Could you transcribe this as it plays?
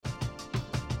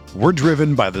We're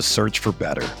driven by the search for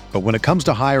better. But when it comes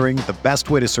to hiring, the best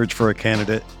way to search for a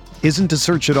candidate isn't to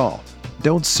search at all.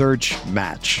 Don't search,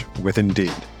 match with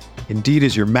Indeed. Indeed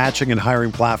is your matching and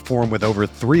hiring platform with over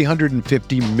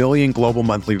 350 million global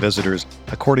monthly visitors,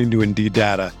 according to Indeed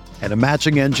data, and a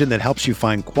matching engine that helps you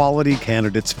find quality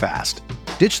candidates fast.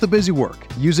 Ditch the busy work.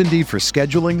 Use Indeed for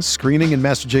scheduling, screening, and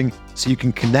messaging so you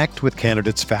can connect with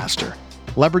candidates faster.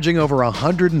 Leveraging over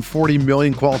 140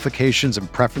 million qualifications and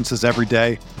preferences every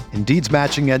day, Indeed's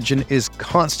matching engine is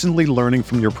constantly learning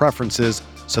from your preferences,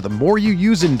 so the more you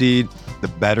use Indeed, the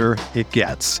better it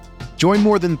gets. Join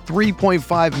more than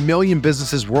 3.5 million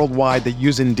businesses worldwide that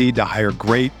use Indeed to hire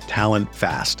great talent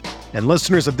fast. And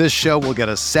listeners of this show will get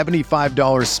a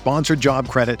 $75 sponsored job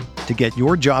credit to get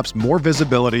your jobs more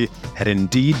visibility at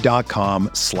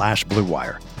Indeed.com/Blue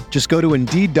Wire. Just go to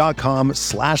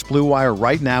Indeed.com/Blue Wire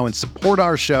right now and support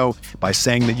our show by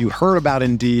saying that you heard about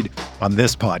Indeed on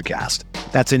this podcast.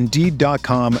 That's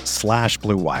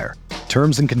Indeed.com/Blue Wire.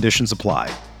 Terms and conditions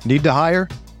apply. Need to hire?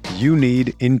 You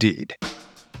need Indeed.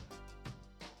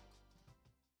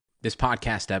 This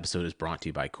podcast episode is brought to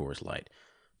you by Coors Light.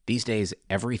 These days,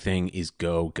 everything is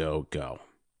go, go, go.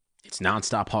 It's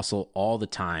nonstop hustle all the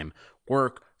time.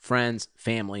 Work, friends,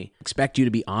 family, expect you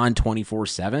to be on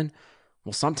 24/7.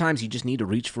 Well, sometimes you just need to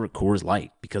reach for a Coors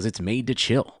Light because it's made to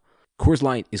chill. Coors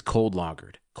Light is cold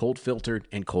lagered, cold filtered,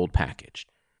 and cold packaged.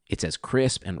 It's as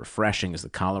crisp and refreshing as the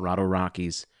Colorado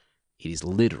Rockies. It is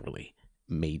literally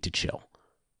made to chill.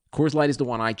 Coors Light is the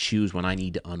one I choose when I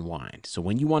need to unwind. So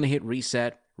when you want to hit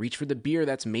reset, reach for the beer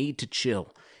that's made to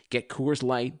chill. Get Coors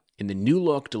Light in the new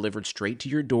look delivered straight to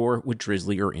your door with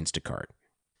Drizzly or Instacart.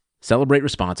 Celebrate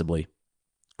responsibly.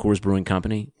 Coors Brewing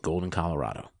Company, Golden,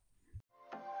 Colorado.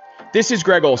 This is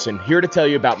Greg Olson, here to tell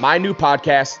you about my new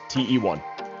podcast, TE1.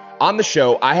 On the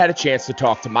show, I had a chance to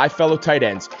talk to my fellow tight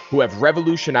ends who have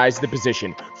revolutionized the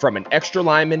position from an extra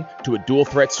lineman to a dual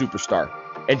threat superstar.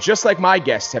 And just like my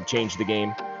guests have changed the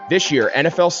game, this year,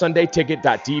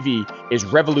 NFLSundayTicket.tv is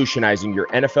revolutionizing your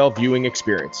NFL viewing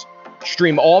experience.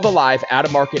 Stream all the live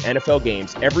out-of-market NFL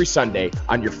games every Sunday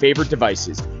on your favorite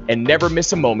devices and never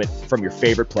miss a moment from your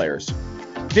favorite players.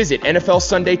 Visit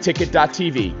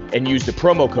NFLSundayTicket.tv and use the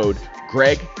promo code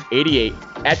GREG88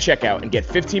 at checkout and get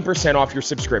 15% off your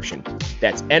subscription.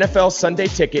 That's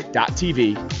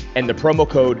NFLSundayTicket.tv and the promo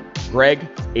code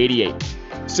GREG88.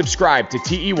 Subscribe to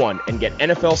TE1 and get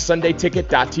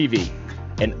NFLSundayTicket.tv,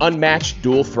 an unmatched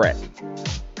dual threat.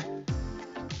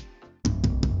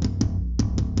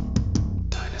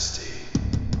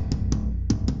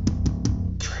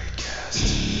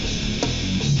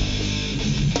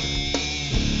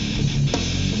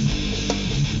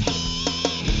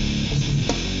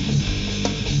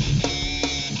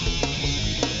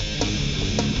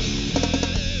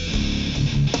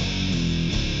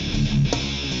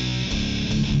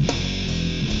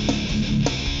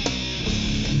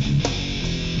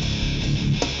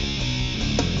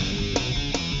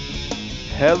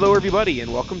 Hello, everybody,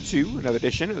 and welcome to another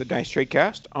edition of the Dynasty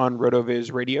Tradecast on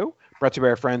RotoViz Radio, brought to you by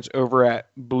our friends over at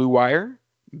Blue Wire,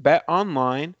 Bet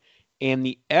Online, and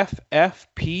the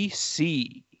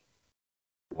FFPC.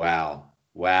 Wow,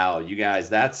 you guys,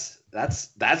 that's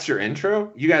your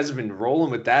intro? You guys have been rolling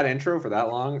with that intro for that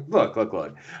long? Look.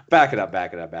 Back it up.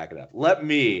 Let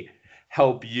me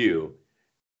help you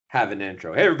have an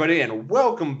intro. Hey, everybody, and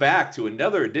welcome back to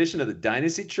another edition of the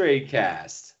Dynasty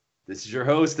Tradecast. This is your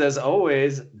host, as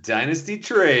always, Dynasty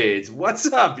Trades. What's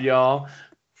up, y'all?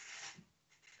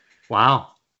 Wow.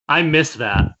 I missed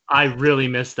that. I really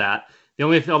missed that. The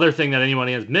only other thing that anyone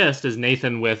has missed is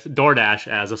Nathan with DoorDash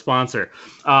as a sponsor.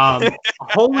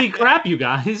 Holy crap, you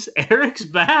guys. Eric's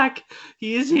back.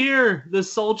 He is here. The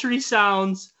sultry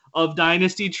sounds of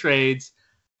Dynasty Trades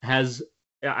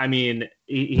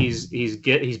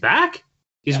he's back.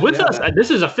 He's with us. This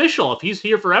is official. If he's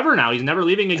here forever now, he's never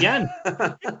leaving again.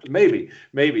 Maybe.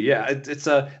 Yeah, it's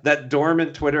that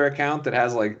dormant Twitter account that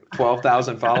has like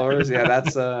 12,000 followers. Yeah,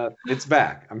 that's it's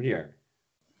back. I'm here.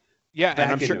 Yeah,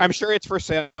 and I'm sure it's for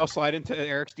sale. Slide into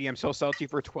Eric's DMs. He'll sell to you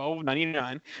for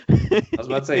 $12.99. I was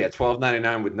about to say,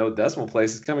 $12.99 with no decimal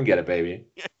places. Come and get it, baby.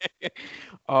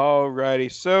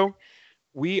 Alrighty, so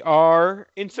we are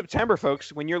in September,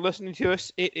 folks. When you're listening to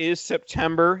us, it is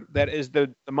September. That is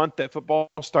the month that football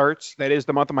starts. That is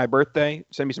the month of my birthday.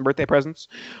 Send me some birthday presents.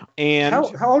 And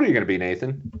how old are you going to be,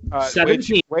 Nathan?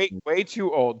 17. Way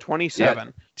too old. 27.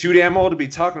 Yeah, too damn old to be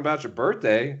talking about your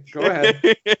birthday. Go ahead.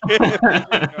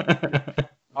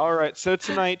 All right, so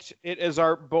tonight it is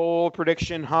our bowl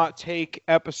prediction hot take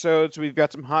episodes. We've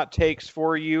got some hot takes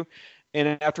for you.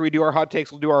 And after we do our hot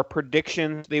takes, we'll do our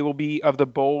predictions. They will be of the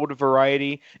bold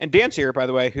variety. And Dan's here, by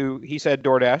the way, who he said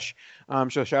DoorDash.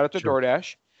 So shout out to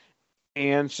DoorDash.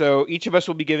 And so each of us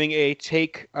will be giving a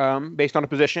take based on a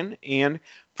position. And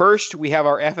first, we have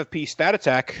our FFP Stat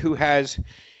Attack, who has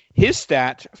his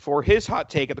stat for his hot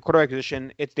take at the quarterback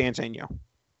position. It's Dan Sanyo.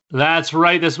 That's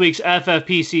right. This week's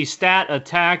FFPC Stat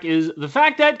Attack is the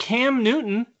fact that Cam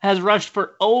Newton has rushed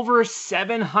for over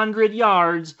 700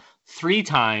 yards 3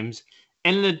 times.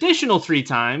 And an additional 3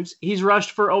 times, he's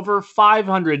rushed for over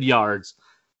 500 yards.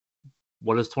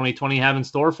 What does 2020 have in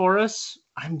store for us?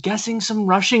 I'm guessing some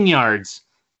rushing yards.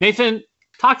 Nathan,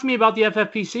 talk to me about the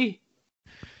FFPC.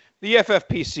 The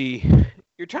FFPC.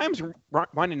 Your time's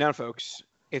winding down, folks.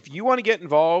 If you want to get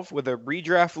involved with a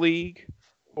redraft league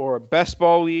or a best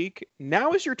ball league,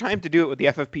 now is your time to do it with the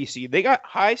FFPC. They got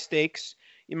high stakes.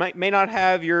 You may not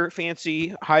have your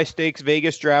fancy high stakes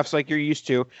Vegas drafts like you're used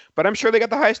to, but I'm sure they got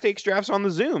the high stakes drafts on the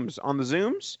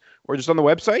Zooms, or just on the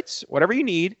websites. Whatever you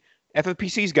need,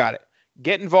 FFPC's got it.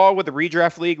 Get involved with the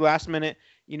redraft league last minute.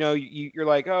 You know, you're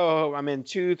like, oh, I'm in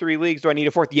 2-3 leagues. Do I need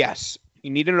a fourth? Yes,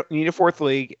 you need a 4th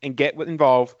league, and get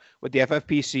involved with the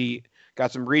FFPC.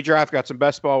 Got some redraft, got some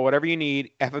best ball, whatever you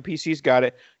need. FFPC's got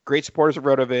it. Great supporters of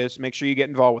RotoViz. Make sure you get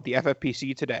involved with the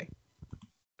FFPC today.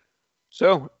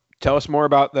 So, tell us more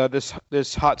about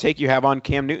this hot take you have on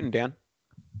Cam Newton, Dan.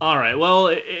 All right. Well,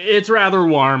 it's rather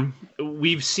warm.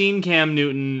 We've seen Cam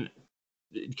Newton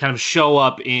kind of show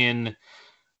up in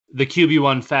the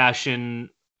QB1 fashion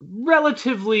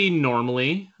relatively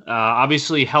normally.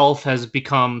 Obviously, health has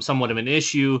become somewhat of an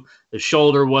issue. The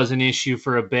shoulder was an issue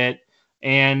for a bit.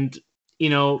 And, you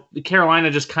know,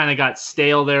 Carolina just kind of got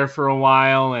stale there for a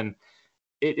while, and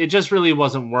it just really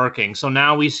wasn't working. So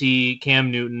now we see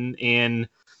Cam Newton in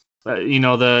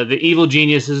the evil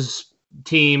geniuses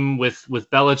team with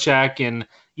Belichick, and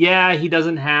yeah, he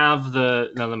doesn't have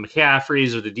the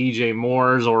McCaffreys or the DJ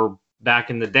Moores or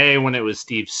back in the day when it was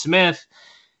Steve Smith.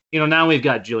 Now we've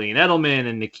got Julian Edelman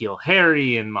and N'Keal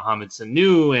Harry and Mohamed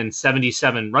Sanu and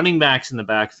 77 running backs in the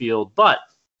backfield, but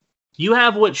you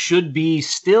have what should be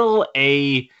still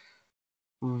a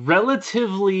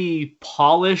relatively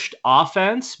polished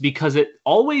offense, because it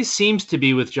always seems to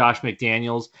be with Josh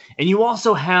McDaniels, and you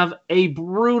also have a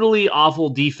brutally awful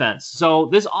defense. So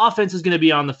this offense is going to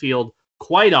be on the field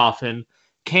quite often.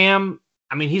 Cam,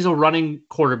 he's a running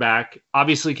quarterback.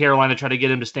 Obviously, Carolina tried to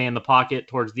get him to stay in the pocket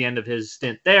towards the end of his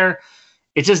stint there.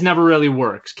 It just never really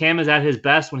works. Cam is at his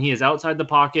best when he is outside the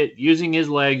pocket, using his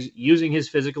legs, using his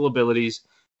physical abilities.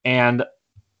 And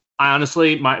I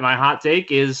honestly, my hot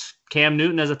take is Cam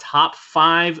Newton as a top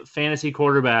 5 fantasy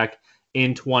quarterback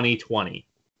in 2020.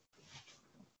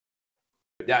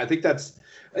 Yeah, I think that's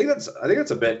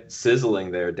a bit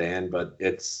sizzling there, Dan, but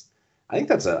I think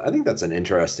that's an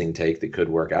interesting take that could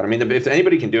work out. If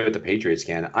anybody can do it, the Patriots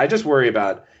can. I just worry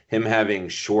about him having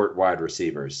short wide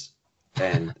receivers.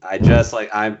 And I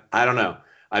don't know.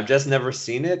 I've just never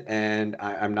seen it, and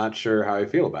I'm not sure how I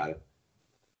feel about it.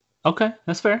 Okay,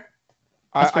 that's fair.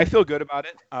 I feel good about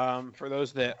it. For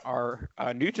those that are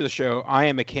new to the show, I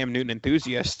am a Cam Newton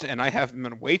enthusiast, and I have him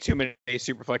in way too many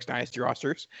Superflex Dynasty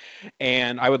rosters,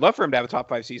 and I would love for him to have a top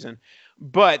 5 season.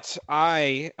 But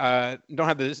I don't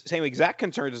have the same exact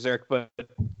concerns as Eric, but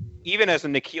even as a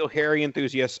N'Keal Harry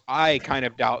enthusiast, I kind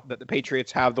of doubt that the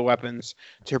Patriots have the weapons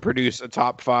to produce a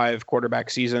top 5 quarterback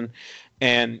season.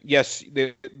 And yes,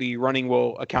 the running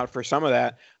will account for some of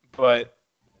that, but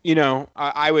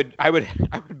I would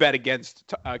bet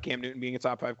against Cam Newton being a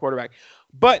top 5 quarterback.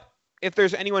 But if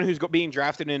there's anyone who's being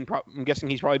drafted in, I'm guessing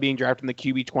he's probably being drafted in the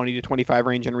QB 20 to 25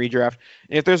 range in redraft.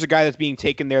 And if there's a guy that's being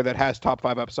taken there that has top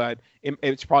 5 upside,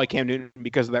 it's probably Cam Newton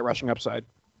because of that rushing upside.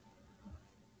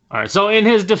 All right. So in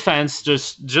his defense,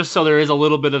 just so there is a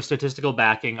little bit of statistical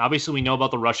backing, obviously we know about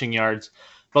the rushing yards,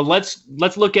 but let's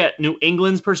look at New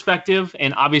England's perspective.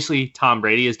 And obviously Tom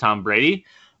Brady is Tom Brady,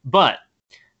 but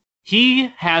he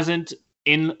hasn't,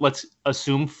 in let's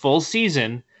assume full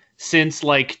season, since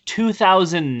like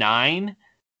 2009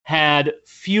 had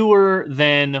fewer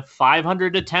than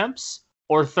 500 attempts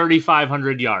or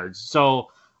 3,500 yards. So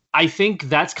I think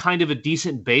that's kind of a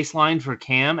decent baseline for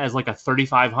Cam as like a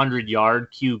 3,500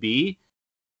 yard QB.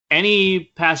 Any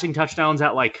passing touchdowns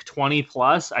at like 20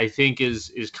 plus, I think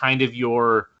is kind of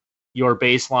your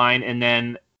baseline. And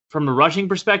then from a rushing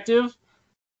perspective,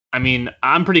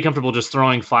 I'm pretty comfortable just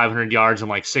throwing 500 yards and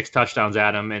like 6 touchdowns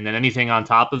at him. And then anything on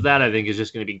top of that, I think is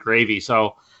just going to be gravy.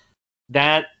 So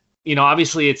that,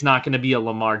 obviously it's not going to be a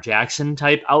Lamar Jackson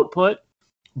type output,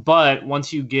 but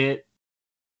once you get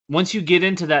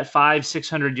into that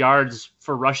 500-600 yards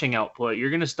for rushing output, you're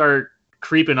going to start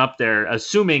creeping up there,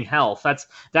 assuming health.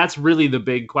 That's really the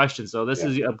big question. So this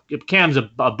is if Cam's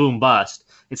a boom bust.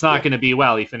 It's not going to be,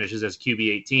 well, he finishes as QB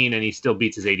 18 and he still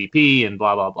beats his ADP and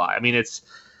blah, blah, blah. I mean, it's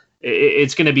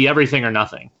going to be everything or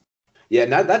nothing. Yeah,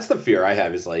 that's the fear I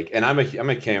have is like, and I'm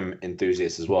a Cam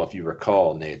enthusiast as well, if you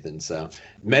recall, Nathan. So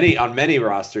on many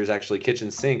rosters, actually,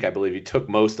 Kitchen Sink, I believe you took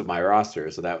most of my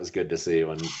roster, so that was good to see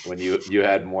when you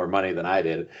had more money than I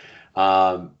did.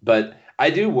 But I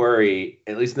do worry,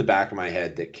 at least in the back of my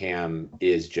head, that Cam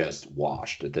is just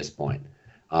washed at this point.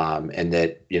 And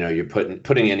that, you're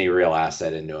putting any real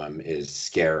asset into him is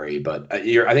scary. But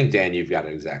I think, Dan, you've got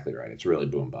it exactly right. It's really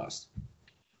boom bust.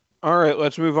 All right,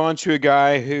 let's move on to a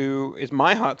guy who is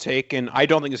my hot take, and I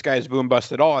don't think this guy is boom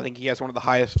bust at all. I think he has one of the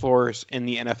highest floors in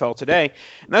the NFL today,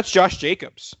 and that's Josh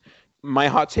Jacobs. My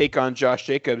hot take on Josh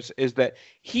Jacobs is that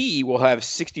he will have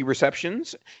 60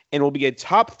 receptions and will be a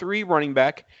top 3 running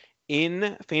back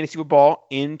in fantasy football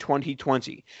in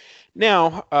 2020.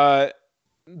 Now,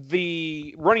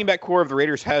 the running back core of the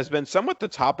Raiders has been somewhat the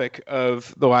topic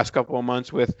of the last couple of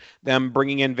months, with them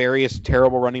bringing in various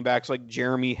terrible running backs like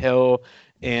Jeremy Hill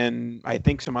and I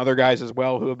think some other guys as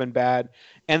well who have been bad.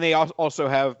 And they also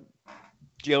have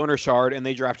Jalen Richard, and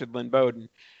they drafted Lynn Bowden.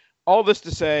 All this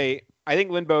to say, I think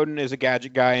Lynn Bowden is a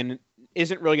gadget guy and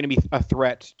isn't really going to be a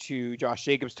threat to Josh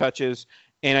Jacobs' touches.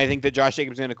 And I think that Josh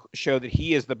Jacobs is going to show that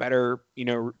he is the better,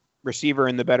 receiver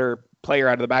and the better player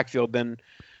out of the backfield than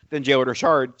Jalen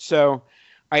Richard. So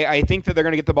I think that they're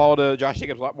going to get the ball to Josh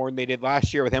Jacobs a lot more than they did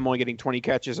last year with him only getting 20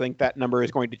 catches. I think that number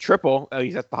is going to triple. At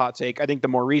least that's the hot take. I think the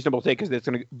more reasonable take is that it's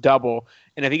going to double.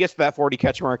 And if he gets to that 40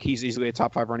 catch mark, he's easily a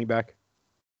top 5 running back.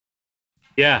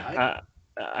 Yeah.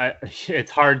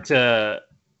 It's hard to,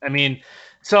 for me,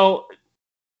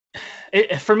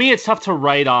 it's tough to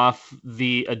write off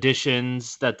the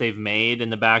additions that they've made in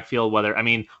the backfield.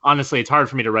 Honestly, it's hard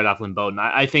for me to write off Lynn Bowden.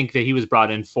 I think that he was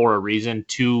brought in for a reason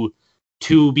to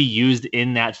be used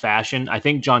in that fashion. I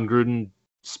think John Gruden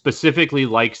specifically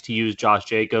likes to use Josh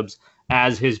Jacobs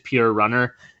as his pure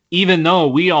runner, even though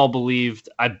we all believed,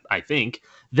 I think,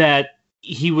 that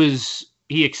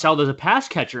he excelled as a pass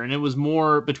catcher, and it was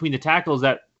more between the tackles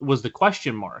that was the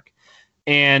question mark.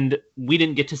 And we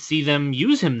didn't get to see them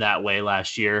use him that way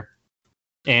last year.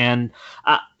 And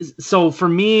so for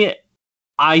me,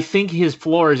 I think his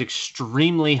floor is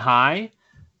extremely high.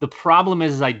 The problem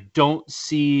is I don't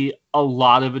see a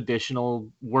lot of additional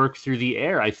work through the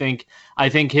air. I think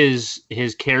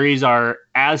his carries are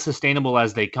as sustainable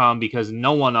as they come, because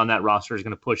no one on that roster is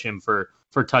going to push him for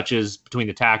touches between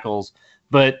the tackles.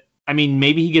 But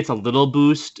maybe he gets a little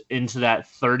boost into that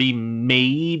 30,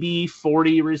 maybe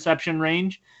 40 reception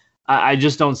range. I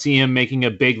just don't see him making a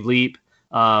big leap.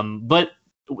 But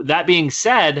that being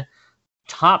said,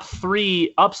 top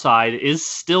 3 upside is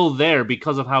still there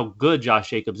because of how good Josh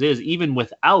Jacobs is, even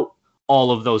without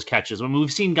all of those catches. When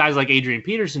we've seen guys like Adrian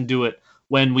Peterson do it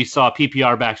when we saw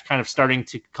PPR backs kind of starting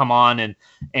to come on, and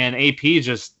AP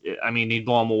just, he'd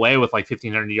blow them away with like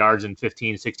 1,500 yards and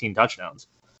 15, 16 touchdowns.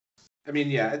 I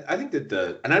think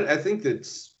that I think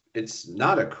that's it's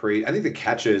not a crazy. I think the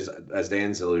catches, as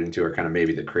Dan's alluding to, are kind of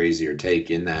maybe the crazier take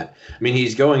in that.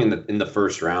 He's going in the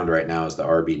first round right now as the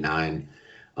RB9.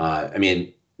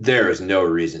 There is no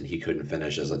reason he couldn't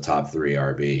finish as a top 3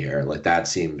 RB here. Like, that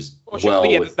seems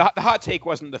the hot take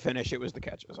wasn't the finish; it was the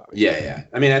catches. Obviously. Yeah.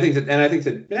 I think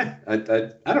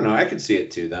that. I don't know. I could see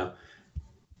it too, though.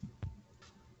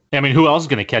 Who else is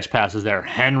going to catch passes there?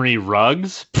 Henry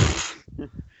Ruggs.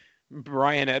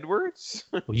 Brian Edwards?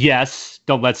 Yes.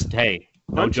 No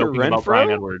joking Renfro? about Brian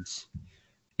Edwards.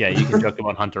 Yeah, you can joke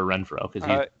about Hunter Renfro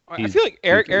because I feel like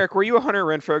Eric, were you a Hunter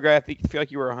Renfro guy? I feel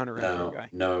like you were a Hunter Renfro guy.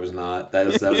 No, it was not. That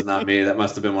was not me. That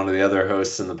must have been one of the other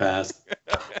hosts in the past.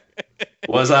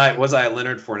 Was I a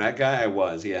Leonard Fournette guy? I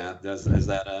was. Yeah. Is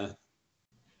that a?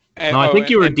 I think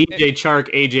you were DJ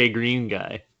Chark, AJ Green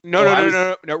guy. No,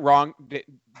 wrong.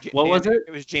 What was it?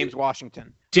 It was James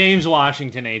Washington. James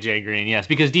Washington, AJ Green, yes,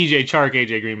 because DJ Chark,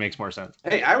 AJ Green makes more sense.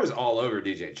 Hey, I was all over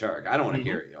DJ Chark. I don't want to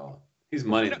hear it, y'all. He's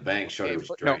money in the bank. Showed it was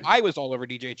drained. No, I was all over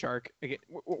DJ Chark.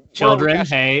 Children,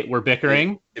 hey, we're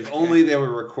bickering. If only they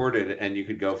were recorded and you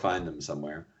could go find them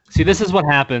somewhere. See, this is what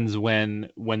happens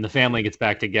when the family gets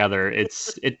back together. It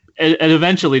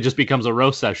eventually just becomes a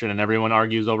roast session, and everyone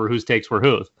argues over whose takes were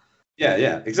whose.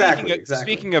 Yeah, exactly.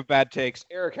 Speaking of bad takes,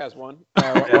 Eric has one.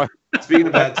 Speaking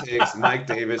of bad takes, Mike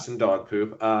Davis and dog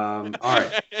poop. All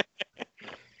right,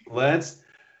 let's.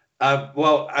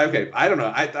 Okay. I don't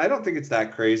know. I don't think it's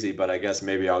that crazy, but I guess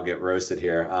maybe I'll get roasted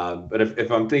here. But if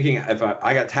I'm thinking,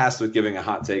 I got tasked with giving a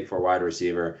hot take for a wide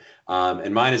receiver,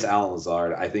 and mine is Allen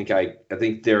Lazard. I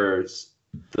think there's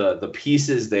the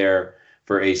pieces there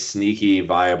for a sneaky,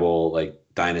 viable like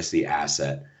dynasty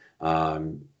asset.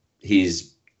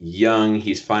 He's young.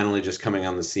 He's finally just coming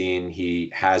on the scene.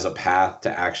 He has a path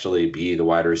to actually be the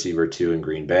wide receiver 2 in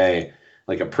Green Bay,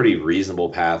 like a pretty reasonable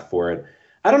path for it.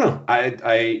 I don't know.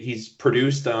 He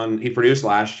produced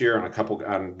last year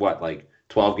on like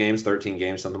 12 games, 13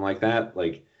 games, something like that.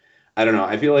 Like, I don't know.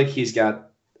 I feel like he's got,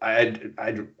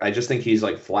 I just think he's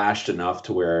like flashed enough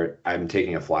to where I'm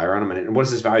taking a flyer on him. And what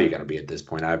is his value going to be at this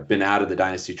point? I've been out of the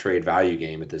dynasty trade value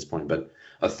game at this point, but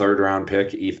a 3rd round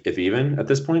pick, if even at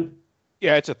this point.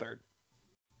 Yeah, it's a 3rd.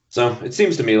 So it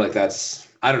seems to me like that's,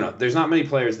 I don't know. There's not many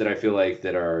players that I feel like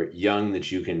that are young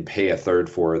that you can pay a 3rd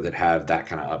for that have that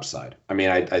kind of upside. I mean,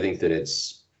 I think that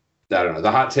it's, I don't know.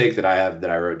 The hot take that I have that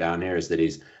I wrote down here is that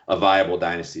he's a viable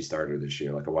dynasty starter this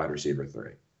year, like a wide receiver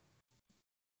 3.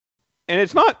 And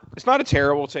it's not a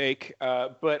terrible take,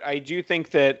 but I do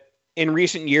think that in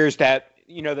recent years that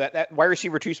that wide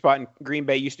receiver 2 spot in Green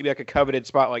Bay used to be like a coveted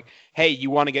spot. Like, hey,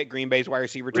 you want to get Green Bay's wide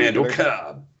receiver 2? Randall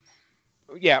Cobb.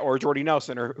 Yeah, or Jordy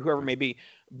Nelson or whoever it may be.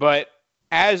 But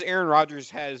as Aaron Rodgers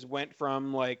has went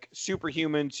from like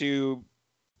superhuman to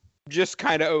just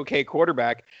kind of okay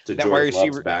quarterback, to that George wide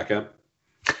receiver Love's backup.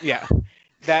 Yeah,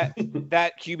 that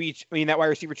QB, that wide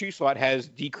receiver 2 slot has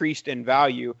decreased in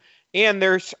value. And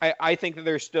I think that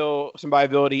there's still some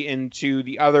viability into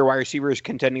the other wide receivers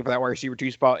contending for that wide receiver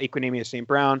 2 spot, Equanimeous St.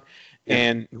 Brown,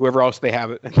 and whoever else they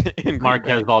have it.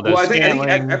 Marquez Valdez. Well, I think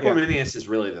Equanimeous is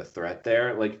really the threat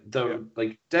there. Like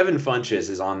like Devin Funchess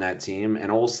is on that team, and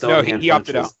old Stoneham. No, he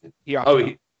opted out. All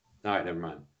right, never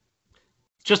mind.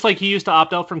 Just like he used to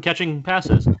opt out from catching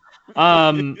passes.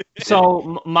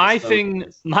 So my thing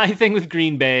with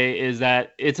Green Bay is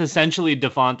that it's essentially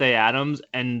Devontae Adams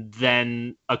and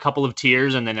then a couple of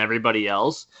tiers and then everybody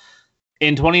else.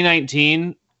 In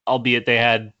 2019, albeit they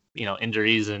had,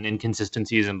 injuries and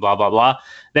inconsistencies and blah, blah, blah,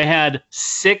 they had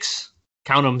 6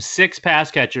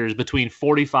 pass catchers between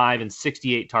 45 and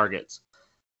 68 targets.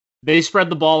 They spread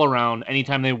the ball around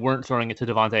anytime they weren't throwing it to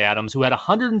Devontae Adams, who had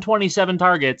 127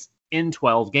 targets in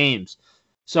 12 games.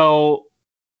 So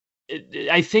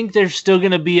I think there's still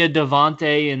going to be a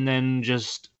Devontae and then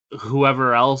just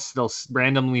whoever else. They'll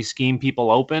randomly scheme people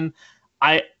open.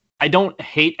 I don't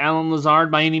hate Allen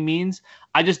Lazard by any means.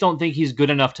 I just don't think he's good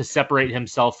enough to separate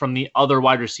himself from the other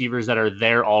wide receivers that are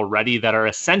there already that are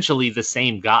essentially the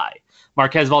same guy.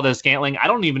 Marquez Valdez-Scantling, I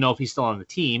don't even know if he's still on the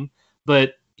team,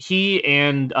 but he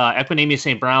and Equanimeous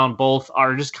St. Brown both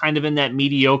are just kind of in that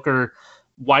mediocre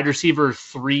wide receiver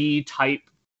 3 type,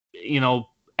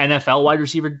 NFL wide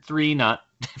receiver 3, not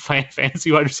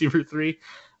fantasy wide receiver 3.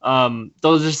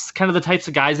 Those are just kind of the types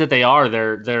of guys that they are.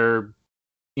 They're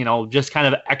just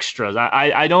kind of extras.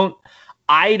 I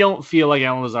don't feel like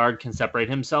Allen Lazard can separate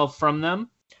himself from them,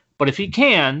 but if he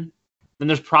can, then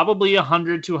there's probably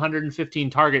 100 to 115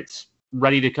 targets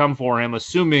ready to come for him,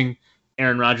 assuming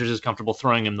Aaron Rodgers is comfortable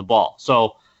throwing him the ball. So,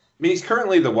 I mean, he's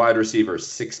currently the wide receiver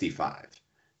 65.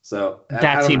 So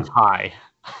that seems high.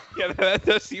 Yeah, that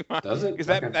does seem high. Does it? Because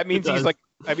that means he's like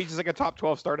a top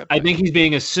 12 startup. I think he's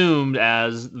being assumed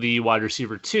as the wide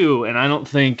receiver 2, and I don't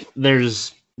think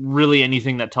there's really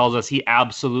anything that tells us he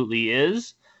absolutely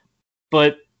is.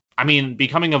 But I mean,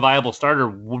 becoming a viable starter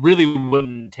really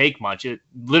wouldn't take much. It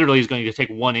literally is going to take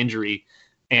one injury,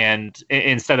 and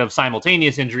instead of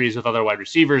simultaneous injuries with other wide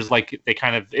receivers, like they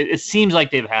kind of, it seems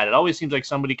like they've had. It always seems like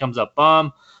somebody comes up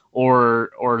bum,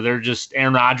 or they're just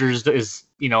Aaron Rodgers is,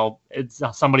 it's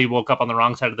somebody woke up on the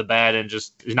wrong side of the bed and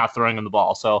just is not throwing him the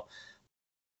ball. So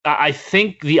I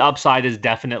think the upside is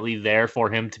definitely there for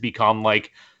him to become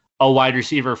like a wide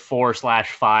receiver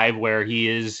 4/5, where he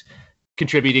is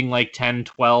contributing like 10,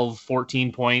 12,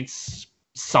 14 points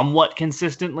somewhat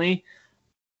consistently.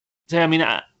 So, I mean,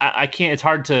 I can't, it's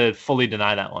hard to fully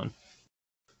deny that one.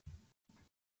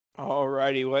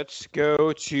 Alrighty, let's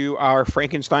go to our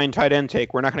Frankenstein tight end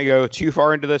take. We're not going to go too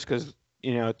far into this because,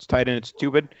 it's tight end, it's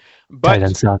stupid. But tight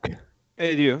ends suck.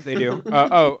 They do.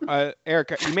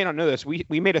 Eric, you may not know this. We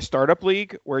made a startup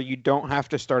league where you don't have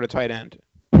to start a tight end.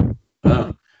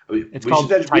 Oh. We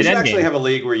should actually have a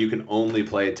league where you can only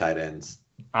play tight ends.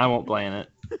 I won't play in it.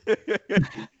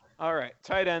 All right,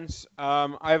 tight ends.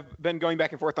 I've been going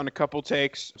back and forth on a couple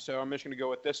takes, so I'm just going to go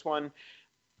with this one.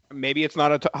 Maybe it's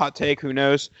not a hot take. Who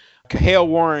knows? Cahale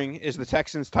Warring is the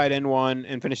Texans' tight end 1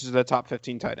 and finishes the top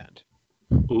 15 tight end.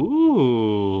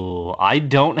 Ooh, I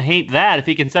don't hate that. If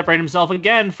he can separate himself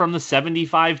again from the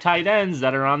 75 tight ends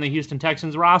that are on the Houston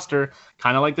Texans roster,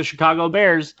 kind of like the Chicago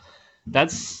Bears.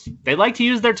 They like to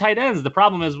use their tight ends. The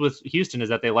problem is with Houston is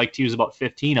that they like to use about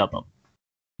 15 of them.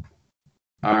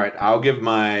 All right, I'll give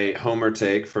my homer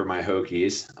take for my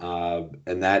Hokies,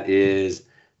 and that is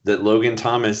that Logan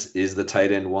Thomas is the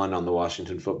tight end 1 on the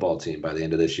Washington football team by the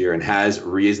end of this year and has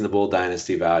reasonable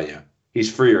dynasty value.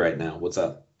 He's free right now. What's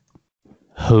up?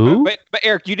 Who? But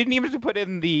Eric, you didn't even have to put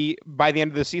in by the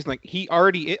end of the season. Like he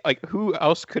already, like who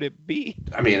else could it be?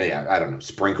 I mean, yeah, I don't know.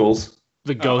 Sprinkles.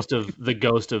 The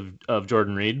ghost of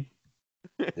Jordan Reed.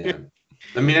 Yeah.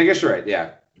 I mean, I guess you're right.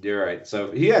 Yeah, you're right.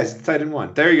 So he has tight end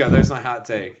 1. There you go. There's my hot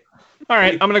take. All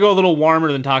right, I'm going to go a little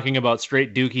warmer than talking about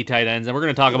straight dookie tight ends, and we're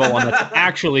going to talk about one that's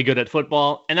actually good at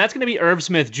football, and that's going to be Irv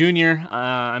Smith Jr.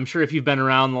 I'm sure if you've been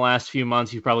around the last few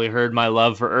months, you've probably heard my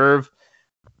love for Irv.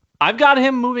 I've got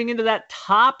him moving into that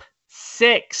top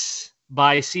 6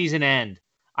 by season end.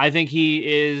 I think he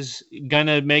is going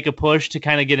to make a push to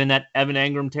kind of get in that Evan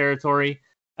Engram territory.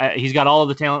 He's got all of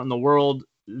the talent in the world.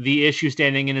 The issue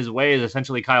standing in his way is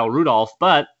essentially Kyle Rudolph.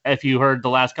 But if you heard the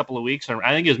last couple of weeks, or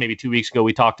I think it was maybe 2 weeks ago,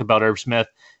 we talked about Irv Smith,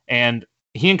 and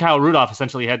he and Kyle Rudolph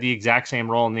essentially had the exact same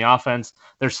role in the offense.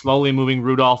 They're slowly moving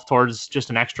Rudolph towards just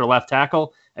an extra left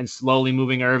tackle and slowly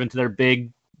moving Irv into their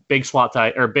big slot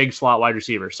wide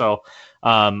receiver. So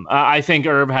I think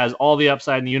Irv has all the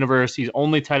upside in the universe. He's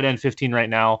only tight end 15 right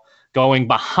now, going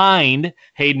behind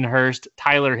Hayden Hurst,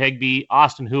 Tyler Higbee,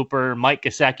 Austin Hooper, Mike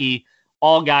Gesicki,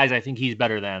 all guys I think he's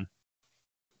better than.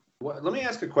 Well, let me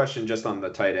ask a question just on the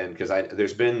tight end, because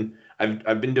I've been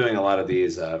doing a lot of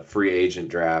these free agent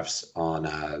drafts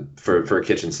on for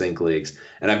kitchen sink leagues,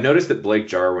 and I've noticed that Blake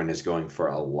Jarwin is going for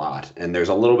a lot, and there's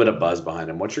a little bit of buzz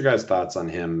behind him. What's your guys' thoughts on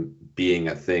him being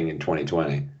a thing in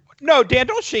 2020? No, Dan,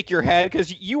 don't shake your head,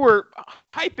 because you were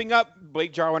hyping up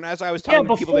Blake Jarwin as I was telling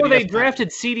people. Before they drafted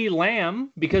CeeDee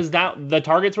Lamb, because the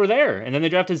targets were there, and then they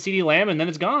drafted CeeDee Lamb, and then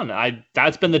it's gone.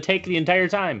 That's been the take the entire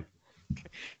time.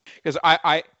 Because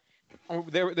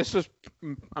this was,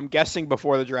 I'm guessing,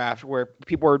 before the draft, where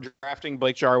people were drafting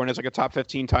Blake Jarwin as like a top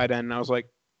 15 tight end, and I was like,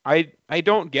 I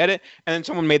don't get it. And then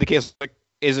someone made the case like,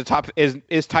 is tight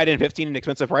end 15 an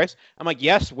expensive price? I'm like,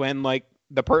 yes, when like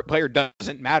the player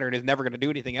doesn't matter and is never going to do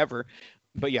anything ever.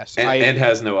 But yes, and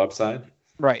has no upside.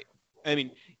 Right. I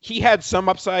mean, he had some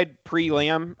upside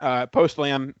pre-Lamb,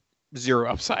 post-Lamb, zero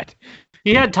upside.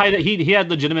 He had he had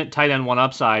legitimate tight end 1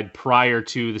 upside prior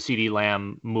to the CeeDee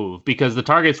Lamb move, because the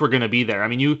targets were going to be there. I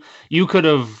mean, you could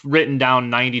have written down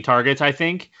 90 targets, I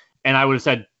think, and I would have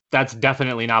said that's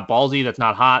definitely not ballsy. That's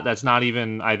not hot. That's not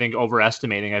even, I think,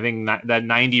 overestimating. I think that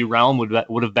 90 realm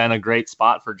would have been a great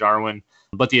spot for Jarwin.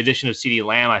 But the addition of CeeDee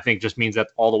Lamb, I think, just means that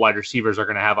all the wide receivers are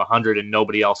going to have 100 and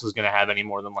nobody else is going to have any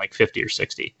more than like 50 or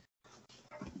 60.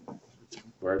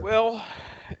 Well,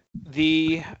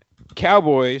 the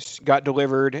Cowboys got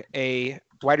delivered a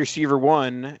wide receiver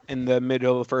 1 in the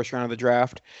middle of the first round of the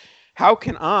draft. How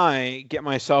can I get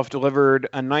myself delivered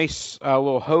a nice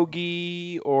little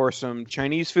hoagie or some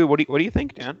Chinese food? What do you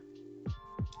think, Dan?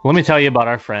 Let me tell you about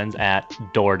our friends at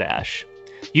DoorDash.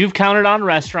 You've counted on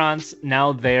restaurants,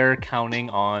 now they're counting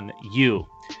on you.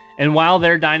 And while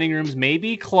their dining rooms may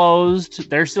be closed,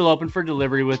 they're still open for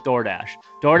delivery with DoorDash.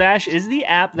 DoorDash is the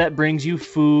app that brings you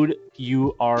food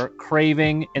you are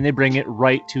craving, and they bring it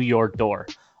right to your door.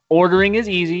 Ordering is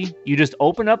easy. You just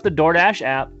open up the DoorDash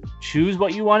app, choose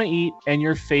what you want to eat, and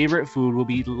your favorite food will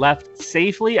be left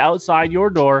safely outside your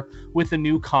door with the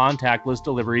new contactless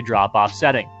delivery drop-off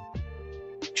setting.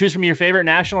 Choose from your favorite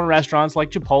national restaurants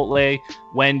like Chipotle,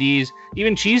 Wendy's,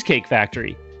 even Cheesecake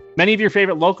Factory. Many of your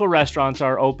favorite local restaurants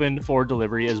are open for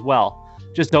delivery as well.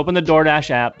 Just open the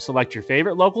DoorDash app, select your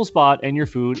favorite local spot, and your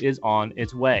food is on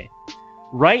its way.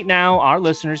 Right now, our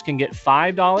listeners can get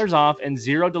 $5 off and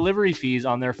 0 delivery fees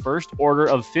on their first order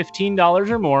of $15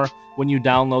 or more when you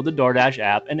download the DoorDash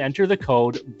app and enter the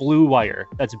code BLUEWIRE.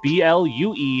 That's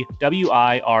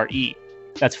BLUEWIRE.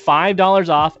 That's $5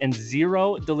 off and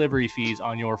 0 delivery fees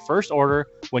on your first order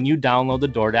when you download the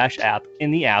DoorDash app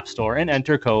in the App Store and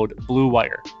enter code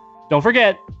BLUEWIRE. Don't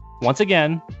forget, once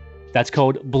again, that's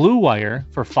code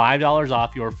BLUEWIRE for $5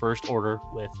 off your first order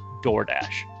with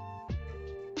DoorDash.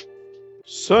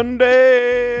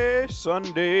 Sunday.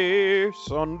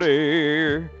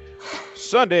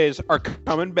 Sundays are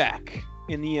coming back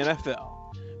in the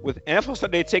NFL. With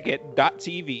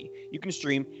NFLSundayTicket.tv, you can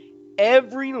stream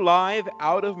every live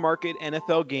out-of-market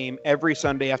NFL game every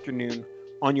Sunday afternoon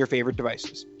on your favorite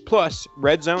devices. Plus,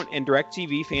 Red Zone and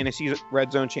DirecTV Fantasy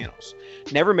Red Zone channels.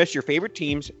 Never miss your favorite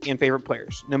teams and favorite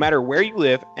players. No matter where you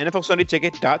live,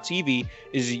 NFLSundayTicket.tv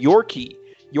is your key.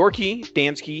 Your key,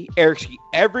 Dan's key, Eric's key,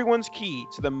 everyone's key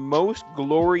to the most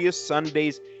glorious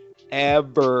Sundays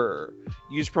ever.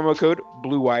 Use promo code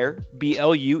BLUEWIRE,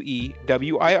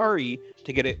 BLUEWIRE,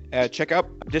 to get a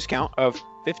checkout discount of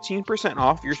 15%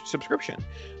 off your subscription.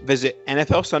 Visit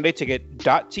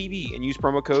NFLSundayTicket.tv and use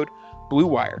promo code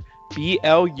BLUEWIRE.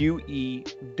 BLUEWIRE.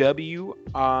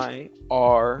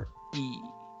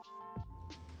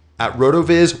 At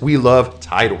RotoViz, we love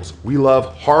titles, we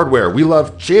love hardware, we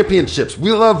love championships,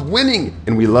 we love winning,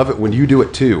 and we love it when you do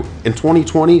it too. In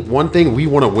 2020, one thing we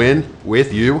want to win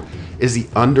with you is the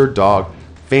Underdog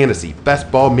Fantasy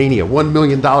Best Ball Mania $1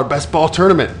 million Best Ball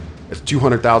Tournament. It's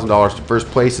 $200,000 to first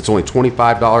place. It's only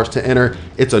 $25 to enter.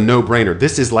 It's a no-brainer.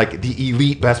 This is like the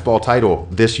elite best ball title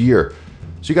this year.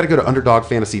 So you got to go to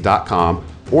UnderdogFantasy.com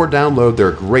or download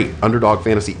their great Underdog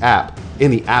Fantasy app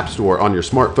in the App Store on your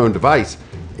smartphone device.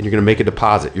 And you're going to make a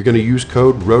deposit. You're going to use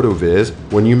code RotoViz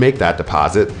when you make that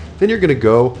deposit. Then you're going to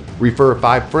go refer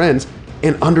 5 friends,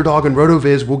 and Underdog and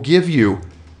RotoViz will give you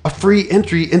a free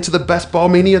entry into the Best Ball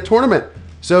Mania tournament.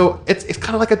 So it's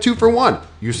kind of like a 2-for-1.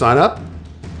 You sign up,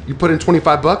 you put in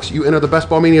 $25, you enter the Best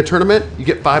Ball Mania tournament, you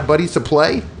get 5 buddies to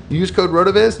play, you use code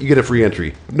RotoViz, you get a free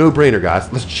entry. No brainer,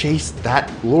 guys. Let's chase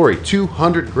that glory.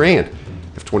 $200,000.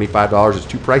 If $25 is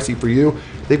too pricey for you,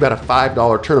 they've got a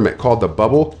 $5 tournament called The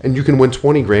Bubble, and you can win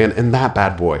 $20,000 in that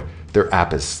bad boy. Their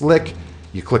app is slick.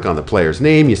 You click on the player's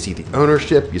name, you see the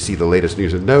ownership, you see the latest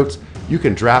news and notes. You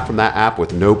can draft from that app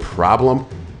with no problem.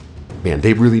 Man,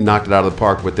 they really knocked it out of the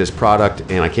park with this product,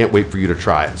 and I can't wait for you to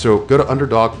try it. So go to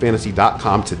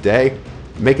UnderdogFantasy.com today,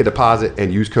 make a deposit,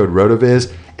 and use code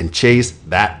RotoViz, and chase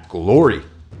that glory.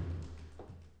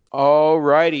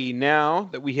 Alrighty, now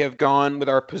that we have gone with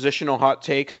our positional hot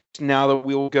takes, now that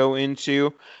we will go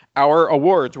into our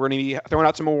awards. We're going to be throwing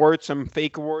out some awards, some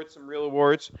fake awards, some real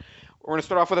awards. We're going to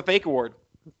start off with a fake award,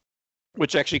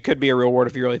 which actually could be a real award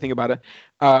if you really think about it.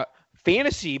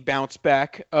 Fantasy bounce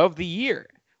back of the year.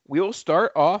 We'll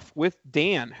start off with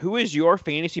Dan. Who is your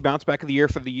fantasy bounce back of the year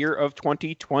for the year of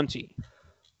 2020?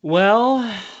 Well,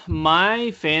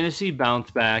 my fantasy bounce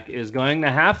back is going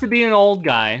to have to be an old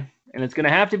guy. And it's going to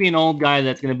have to be an old guy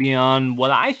that's going to be on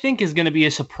what I think is going to be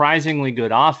a surprisingly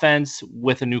good offense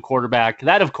with a new quarterback.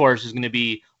 That, of course, is going to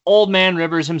be old man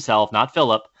Rivers himself, not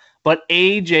Phillip, but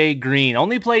A.J. Green.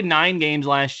 Only played 9 games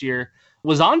last year.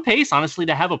 Was on pace, honestly,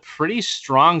 to have a pretty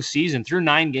strong season. Through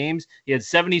 9 games, he had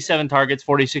 77 targets,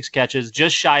 46 catches,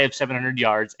 just shy of 700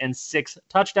 yards, and 6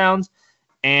 touchdowns.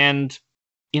 And,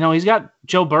 you know, he's got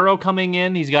Joe Burrow coming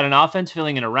in. He's got an offense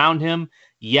filling in around him.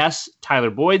 Yes, Tyler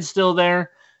Boyd's still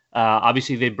there.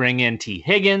 Obviously, they bring in T.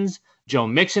 Higgins. Joe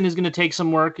Mixon is going to take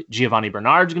some work. Giovanni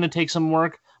Bernard's going to take some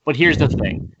work. But here's the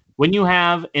thing. When you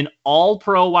have an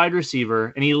all-pro wide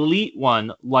receiver, an elite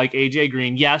one like A.J.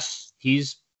 Green, yes,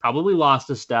 he's probably lost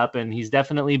a step, and he's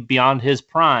definitely beyond his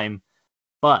prime,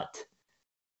 but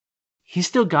he's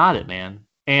still got it, man.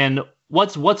 And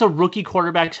what's a rookie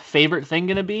quarterback's favorite thing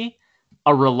going to be?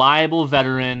 A reliable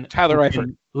veteran, Tyler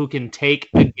Eifert, who can take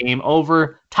a game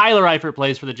over. Tyler Eifert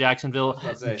plays for the Jacksonville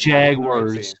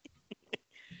Jaguars.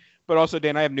 But also,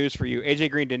 Dan, I have news for you. A.J.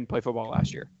 Green didn't play football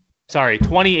last year. Sorry,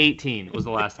 2018 was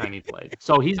the last time he played.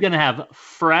 So he's going to have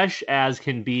fresh as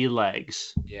can be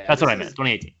legs. Yeah, that's what I meant,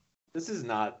 2018. This is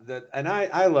not that, and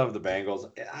I love the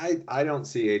Bengals. I don't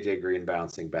see AJ Green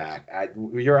bouncing back.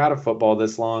 You're out of football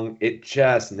this long, it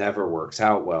just never works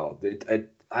out well.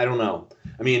 I don't know.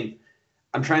 I mean,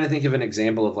 I'm trying to think of an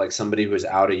example of like somebody who was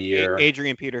out a year.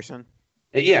 Adrian Peterson.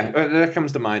 Yeah, that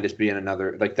comes to mind as being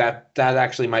another like that. That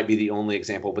actually might be the only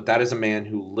example, but that is a man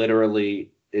who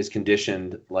literally is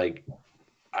conditioned like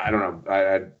I don't know.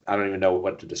 I don't even know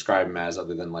what to describe him as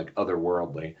other than like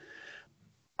otherworldly.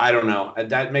 I don't know.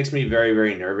 That makes me very,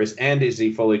 very nervous. And is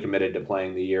he fully committed to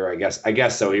playing the year? I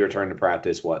guess so. He returned to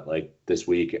practice like this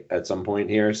week at some point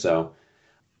here. So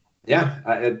yeah,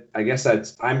 I guess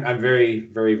I'm very,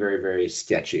 very, very, very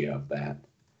sketchy of that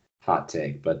hot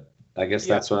take, but I guess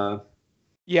that's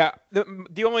yeah.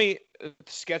 The only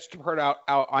sketched part out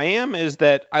I am is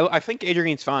that I think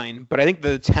Adrian's fine, but I think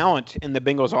the talent in the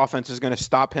Bengals offense is going to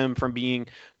stop him from being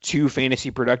too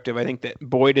fantasy productive. I think that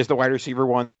Boyd is the wide receiver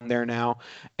one there now,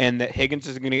 and that Higgins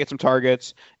is going to get some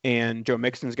targets, and Joe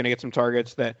Mixon is going to get some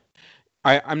targets. That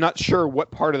I'm not sure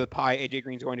what part of the pie AJ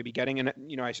Green's going to be getting, and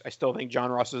you know I still think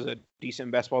John Ross is a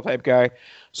decent best ball type guy,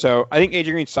 so I think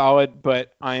AJ Green's solid,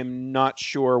 but I'm not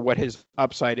sure what his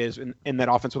upside is in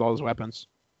that offense with all those weapons.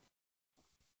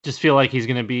 Just feel like he's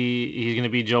gonna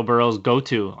be Joe Burrow's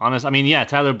go-to. Honest, I mean, yeah,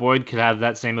 Tyler Boyd could have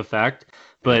that same effect,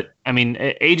 but I mean,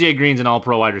 AJ Green's an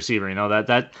all-pro wide receiver. You know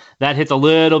that hits a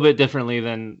little bit differently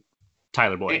than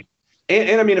Tyler Boyd.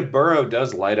 And I mean, if Burrow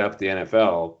does light up the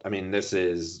NFL, I mean, this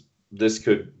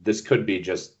could be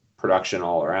just production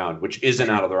all around, which isn't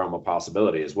out of the realm of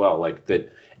possibility as well. Like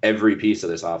that, every piece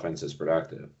of this offense is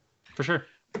productive for sure.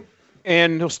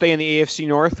 And he'll stay in the AFC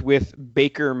North with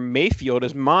Baker Mayfield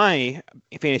as my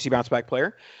fantasy bounce back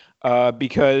player.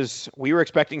 because we were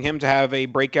expecting him to have a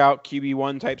breakout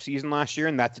QB1 type season last year,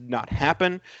 and that did not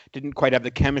happen. Didn't quite have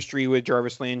the chemistry with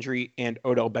Jarvis Landry and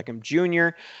Odell Beckham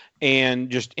Jr., and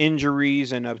just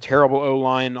injuries and a terrible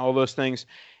O-line and all those things.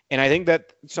 And I think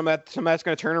that some of that's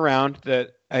going to turn around.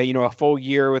 That a full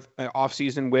year with off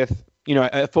season with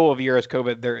a full of year as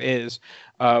COVID there is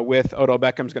with Odell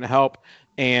Beckham's going to help,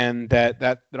 and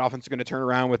that offense is going to turn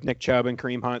around with Nick Chubb and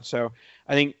Kareem Hunt. So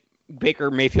I think Baker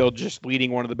Mayfield just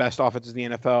leading one of the best offenses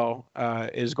in the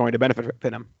NFL is going to benefit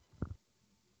him.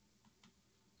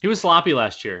 He was sloppy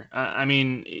last year. I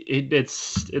mean,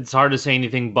 it's hard to say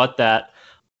anything but that.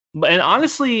 And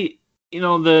honestly,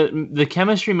 the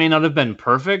chemistry may not have been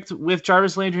perfect with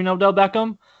Jarvis Landry and Odell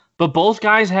Beckham, but both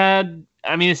guys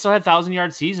they still had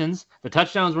 1,000-yard seasons. The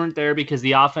touchdowns weren't there because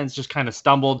the offense just kind of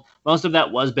stumbled. Most of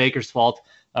that was Baker's fault.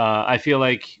 I feel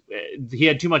like he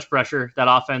had too much pressure. That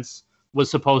offense was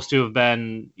supposed to have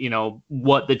been,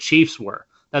 what the Chiefs were.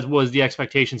 That was the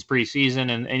expectations preseason.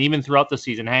 And even throughout the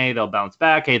season, hey, they'll bounce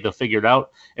back. Hey, they'll figure it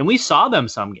out. And we saw them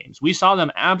some games. We saw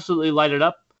them absolutely light it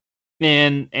up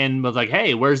and was like,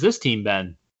 hey, where's this team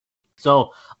been?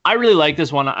 So I really like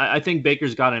this one. I think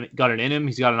Baker's got it in him.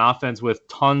 He's got an offense with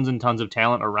tons and tons of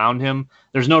talent around him.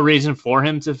 There's no reason for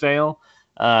him to fail.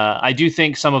 I do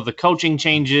think some of the coaching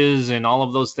changes and all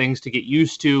of those things to get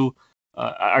used to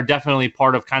are definitely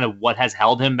part of kind of what has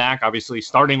held him back. Obviously,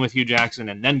 starting with Hugh Jackson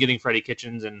and then getting Freddie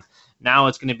Kitchens, and now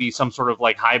it's going to be some sort of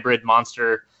like hybrid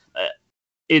monster.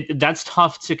 That's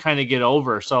tough to kind of get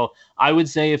over. So I would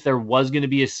say if there was going to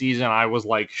be a season I was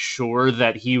like sure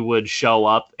that he would show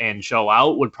up and show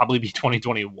out, would probably be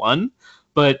 2021.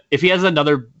 But if he has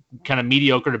another kind of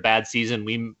mediocre to bad season,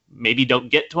 we maybe don't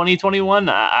get 2021.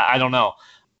 I don't know.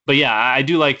 But yeah, I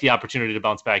do like the opportunity to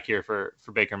bounce back here for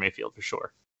Baker Mayfield for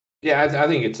sure. Yeah, I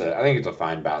think it's a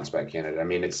fine bounce back candidate. I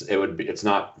mean, it's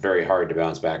not very hard to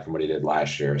bounce back from what he did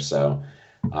last year. So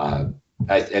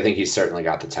I think he's certainly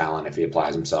got the talent if he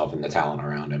applies himself and the talent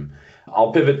around him.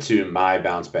 I'll pivot to my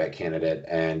bounce back candidate,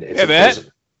 and it's pivot.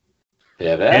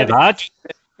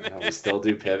 We still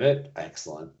do pivot.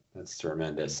 Excellent. That's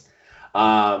tremendous.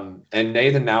 And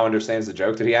Nathan now understands the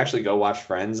joke. Did he actually go watch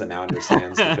Friends and now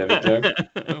understands the pivot joke?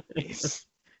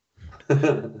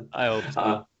 I hope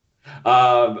so.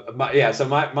 So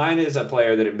mine is a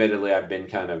player that admittedly I've been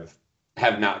kind of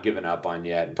have not given up on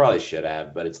yet, and probably should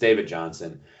have, but it's David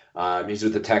Johnson. He's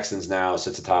with the Texans now,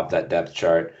 sits atop that depth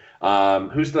chart.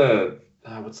 Who's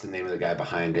what's the name of the guy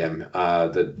behind him?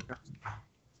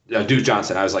 Duke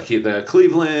Johnson. I was like, the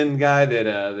Cleveland guy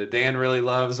that Dan really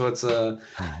loves. What's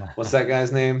that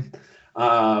guy's name?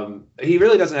 He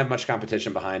really doesn't have much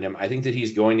competition behind him. I think that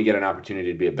he's going to get an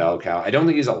opportunity to be a bell cow. I don't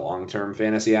think he's a long-term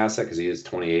fantasy asset because he is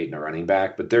 28 and a running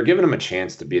back, but they're giving him a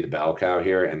chance to be the bell cow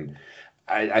here. And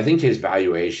I think his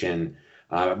valuation,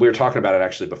 we were talking about it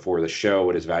actually before the show,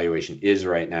 what his valuation is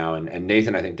right now. And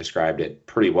Nathan, I think, described it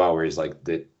pretty well, where he's like,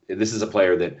 that this is a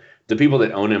player that the people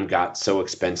that own him got so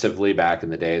expensively back in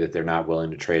the day that they're not willing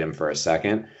to trade him for a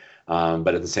second.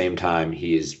 But at the same time,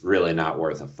 he's really not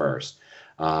worth a first.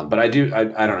 But I don't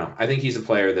know. I think he's a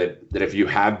player that if you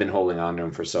have been holding on to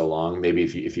him for so long, maybe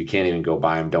if you can't even go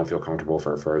buy him, don't feel comfortable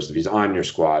for a first. If he's on your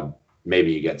squad,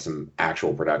 maybe you get some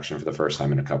actual production for the first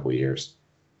time in a couple of years.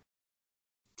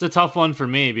 It's a tough one for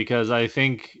me because I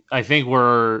think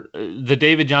we're the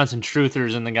David Johnson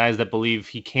truthers and the guys that believe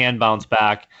he can bounce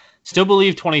back still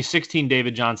believe 2016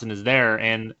 David Johnson is there.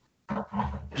 And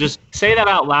just say that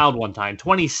out loud one time.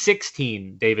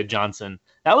 2016 David Johnson.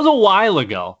 That was a while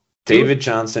ago. David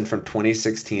Johnson from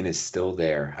 2016 is still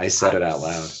there. I said it out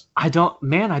loud. I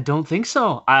don't think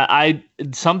so.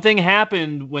 Something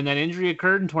happened when that injury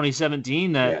occurred in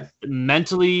 2017 that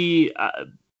mentally, I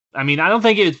don't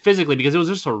think it was physically because it was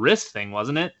just a wrist thing,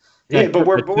 wasn't it? Yeah, but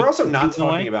we're also not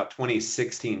talking about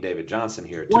 2016 David Johnson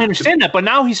here. Well, I understand that, but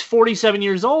now he's 47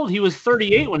 years old. He was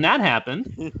 38 when that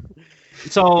happened.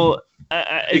 So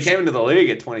he came into the league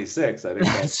at 26. I think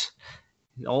that's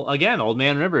old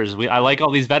man Rivers. I like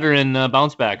all these veteran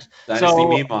bounce backs. Dynasty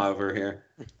Mima over here.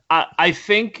 I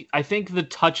think the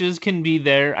touches can be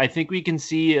there. I think we can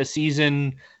see a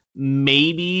season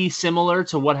maybe similar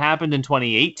to what happened in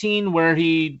 2018, where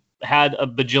he had a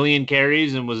bajillion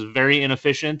carries and was very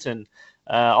inefficient, and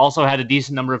also had a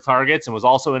decent number of targets and was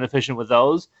also inefficient with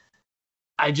those.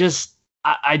 I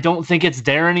don't think it's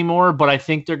there anymore, but I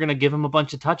think they're going to give him a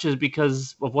bunch of touches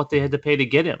because of what they had to pay to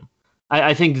get him.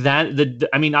 I think that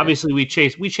obviously we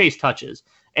chase touches,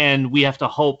 and we have to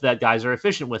hope that guys are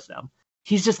efficient with them.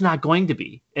 He's just not going to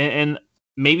be, and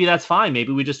maybe that's fine.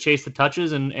 Maybe we just chase the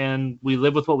touches and we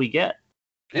live with what we get.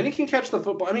 And he can catch the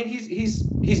football. I mean,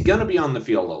 he's gonna be on the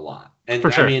field a lot. And for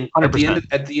sure, I mean, 100%.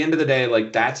 at the end of the day,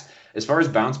 like that's as far as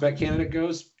bounce back candidate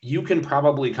goes, you can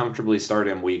probably comfortably start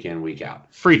him week in, week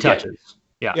out. Free touches.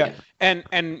 Yeah.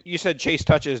 And you said chase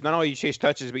touches. Not only you chase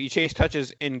touches, but you chase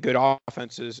touches in good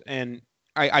offenses. And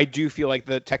I do feel like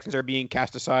the Texans are being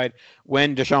cast aside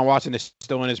when Deshaun Watson is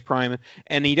still in his prime.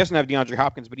 And he doesn't have DeAndre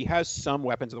Hopkins, but he has some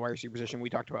weapons at the wide receiver position we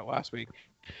talked about last week.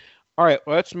 All right,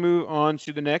 let's move on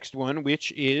to the next one,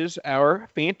 which is our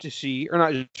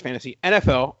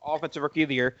NFL Offensive Rookie of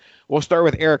the Year. We'll start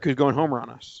with Eric, who's going homer on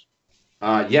us.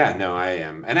 I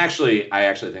am. And I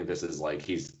actually think this is like,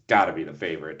 he's got to be the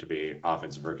favorite to be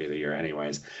Offensive Rookie of the Year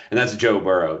anyways. And that's Joe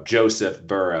Burrow, Joseph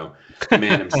Burrow, the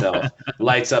man himself.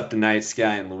 Lights up the night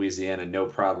sky in Louisiana, no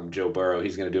problem, Joe Burrow.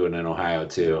 He's going to do it in Ohio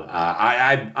too.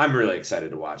 I'm really excited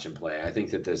to watch him play. I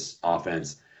think that this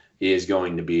offense is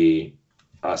going to be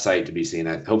a sight to be seen.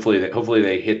 Hopefully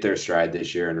they hit their stride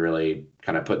this year and really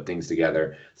kind of put things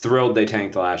together. Thrilled they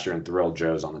tanked last year and thrilled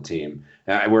Joe's on the team.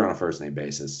 We're on a first name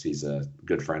basis. He's a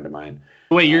good friend of mine.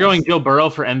 Wait, you're going Joe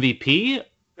Burrow for MVP?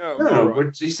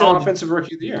 No, he's still Offensive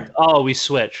Rookie of the Year. Oh, we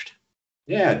switched.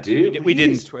 Yeah, dude. We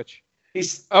didn't switch.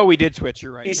 We did switch.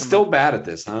 You're right. He's still bad at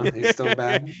this, huh? He's still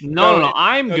bad. No,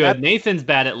 I'm good. Nathan's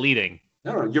bad at leading.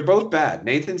 No, you're both bad.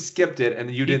 Nathan skipped it, and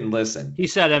you didn't listen. He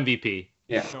said MVP.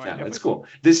 Yeah, that's cool.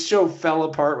 This show fell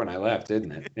apart when I left,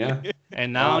 didn't it? Yeah.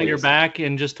 And now you're back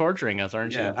and just torturing us,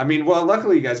 aren't you? Yeah. I mean, well,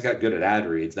 luckily you guys got good at ad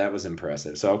reads. That was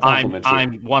impressive. So I'll compliment you.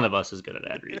 I'm one of us is good at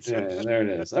ad reads. Yeah, there it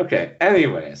is. Okay.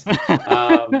 Anyways,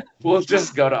 we'll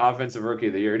just go to Offensive Rookie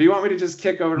of the Year. Do you want me to just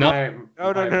kick over to my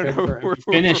pick for We're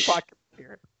finish?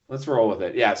 Let's roll with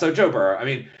it. Yeah. So Joe Burrow. I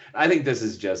mean, I think this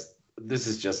is just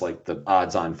like the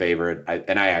odds-on favorite,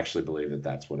 and I actually believe that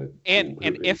that's what it. And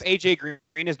if AJ Green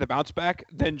is the bounce back,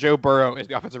 then Joe Burrow is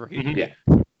the offensive rookie. Mm-hmm. Yeah,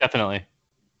 definitely,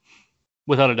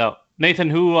 without a doubt. Nathan,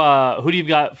 who do you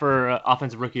got for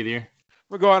offensive rookie of the year?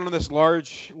 We're going on this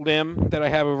large limb that I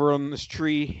have over on this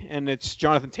tree, and it's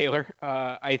Jonathan Taylor.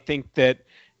 I think that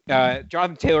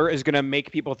Jonathan Taylor is going to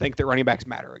make people think that running backs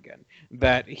matter again.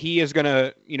 That he is going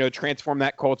to, transform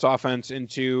that Colts offense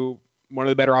into one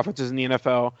of the better offenses in the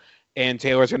NFL. And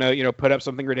Taylor's going to, put up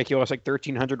something ridiculous like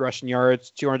 1,300 rushing yards,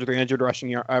 200, 300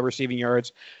 receiving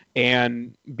yards,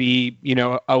 and be,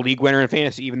 a league winner in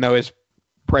fantasy, even though his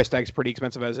price tag's pretty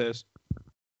expensive as is.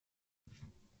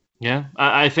 Yeah,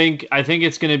 I think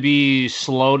it's going to be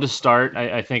slow to start.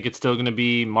 I think it's still going to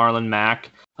be Marlon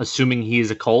Mack, assuming he's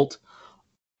a Colt,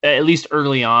 at least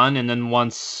early on. And then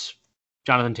once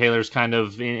Jonathan Taylor's kind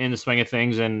of in the swing of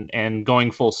things and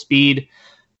going full speed,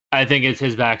 I think it's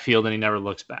his backfield and he never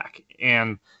looks back.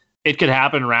 And it could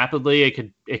happen rapidly.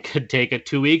 It could take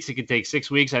 2 weeks. It could take 6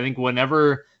 weeks. I think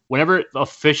whenever it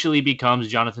officially becomes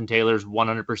Jonathan Taylor's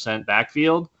 100%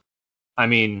 backfield, I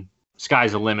mean,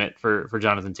 sky's the limit for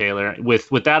Jonathan Taylor. With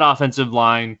that offensive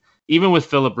line, even with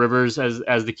Phillip Rivers as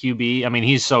the QB, I mean,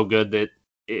 he's so good that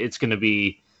he's going to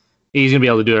be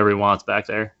able to do whatever he wants back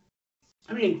there.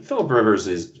 I mean, Phillip Rivers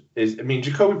is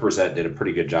Jacoby Brissett did a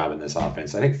pretty good job in this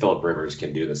offense. I think Phillip Rivers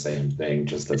can do the same thing.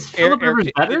 Just as Phillip Rivers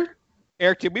better.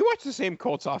 Eric, did we watch the same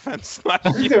Colts offense? I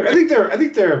think they're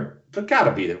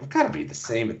gotta be the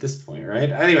same at this point,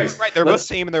 right? Anyways, right, they're both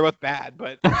same and they're both bad,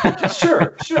 but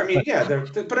sure. I mean, yeah, they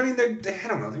I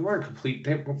don't know, they weren't complete.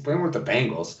 They weren't the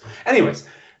Bengals. Anyways,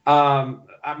 I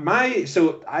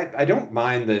don't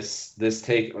mind this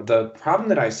take. The problem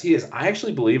that I see is I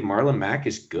actually believe Marlon Mack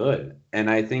is good, and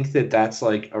I think that that's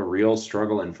like a real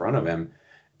struggle in front of him.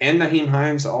 And Nyheim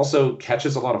Hines also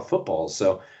catches a lot of footballs,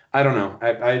 so I don't know.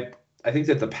 I think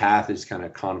that the path is kind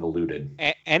of convoluted.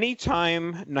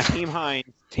 Anytime Nyheim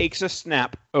Hines takes a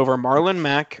snap over Marlon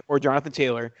Mack or Jonathan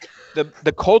Taylor,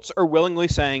 the Colts are willingly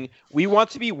saying, we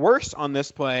want to be worse on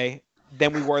this play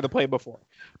than we were the play before.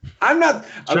 I'm not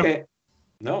okay.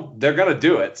 No, they're gonna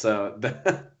do it. So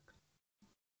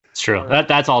it's true.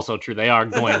 That's also true. They are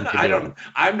going to do it.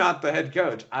 I'm not the head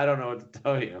coach. I don't know what to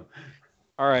tell you.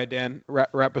 All right, Dan,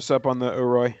 wrap us up on the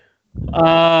O'Roy.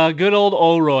 Good old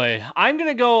O'Roy. I'm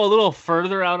gonna go a little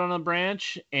further out on a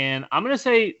branch, and I'm gonna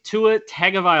say Tua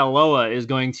Tagovailoa is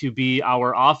going to be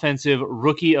our offensive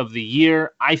rookie of the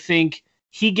year. I think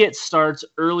he gets starts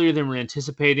earlier than we're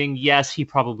anticipating. Yes, he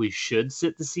probably should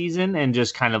sit the season and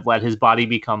just kind of let his body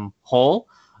become whole.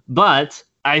 But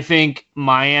I think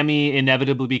Miami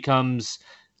inevitably becomes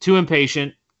too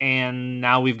impatient, and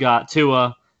now we've got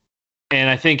Tua, and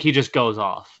I think he just goes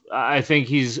off. I think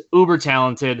he's uber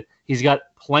talented. He's got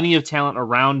plenty of talent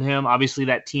around him. Obviously,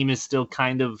 that team is still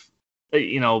kind of,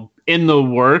 in the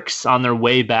works on their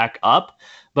way back up.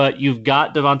 But you've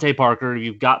got Devontae Parker.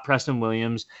 You've got Preston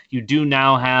Williams. You do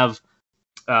now have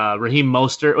Raheem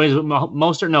Mostert. Wait,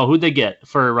 Mostert? No, who'd they get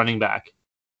for running back?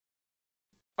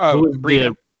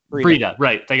 Breida. Breida,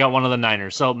 right? They got one of the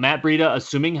Niners. So Matt Breida,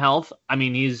 assuming health, I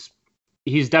mean,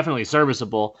 he's definitely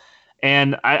serviceable,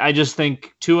 and I just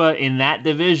think Tua in that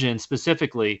division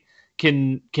specifically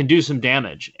can do some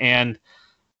damage. And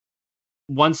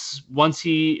once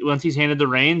he's handed the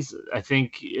reins, I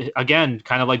think, again,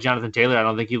 kind of like Jonathan Taylor, I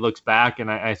don't think he looks back,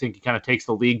 and I think he kind of takes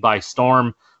the league by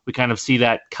storm. We kind of see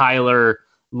that Kyler,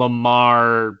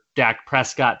 Lamar, Dak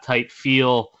Prescott type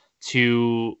feel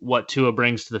to what Tua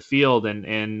brings to the field,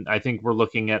 and I think we're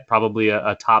looking at probably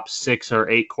a top 6 or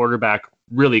 8 quarterback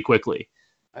really quickly.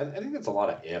 I think that's a lot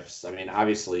of ifs. I mean,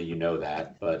 obviously you know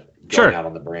that, but going out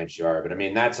on the branch you are. But I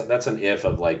mean, that's an if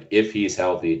of like, if he's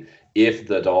healthy, if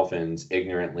the Dolphins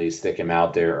ignorantly stick him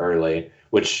out there early,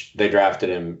 which they drafted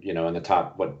him, you know, in the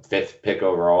top 5th pick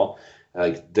overall,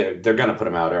 like they're gonna put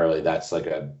him out early. That's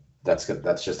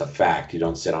just a fact. You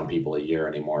don't sit on people a year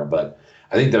anymore. But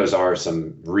I think those are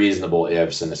some reasonable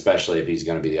ifs, and especially if he's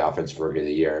going to be the offensive rookie of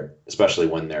the year, especially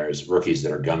when there's rookies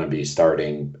that are going to be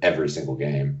starting every single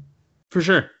game. For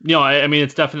sure. You know, I mean,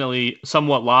 it's definitely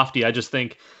somewhat lofty. I just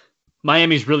think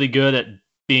Miami's really good at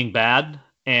being bad,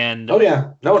 and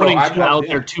putting Tua out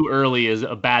there too early is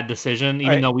a bad decision,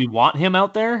 even though we want him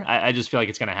out there. I just feel like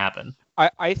it's going to happen.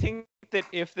 I think that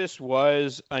if this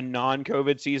was a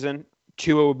non-COVID season,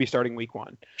 Tua would be starting week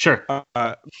 1. Sure.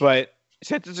 But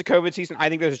since it's a COVID season, I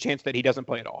think there's a chance that he doesn't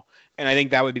play at all. And I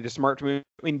think that would be the smart move.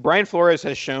 I mean, Brian Flores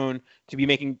has shown to be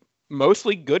making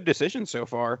mostly good decisions so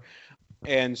far.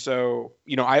 And so,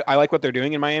 you know, I like what they're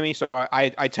doing in Miami. So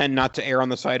I tend not to err on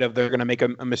the side of they're going to make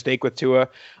a mistake with Tua.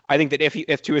 I think that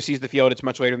if Tua sees the field, it's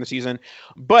much later in the season.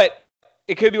 But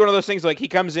it could be one of those things like he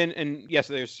comes in and, yes,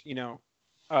 there's, you know,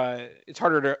 it's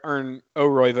harder to earn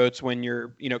O'Roy votes when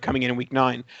you're, you know, coming in week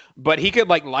 9, but he could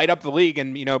like light up the league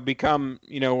and, you know, become,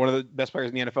 you know, one of the best players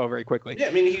in the NFL very quickly. Yeah.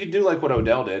 I mean, he could do like what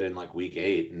Odell did in like week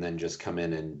 8 and then just come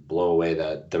in and blow away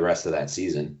the rest of that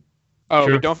season. Oh,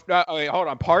 sure. Wait, hold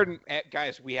on. Pardon,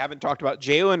 guys. We haven't talked about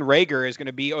Jalen Reagor is going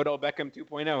to be Odell Beckham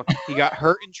 2.0. He got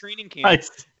hurt in training camp.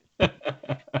 Nice.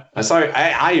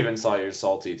 I even saw your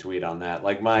salty tweet on that.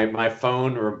 Like my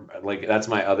phone, like that's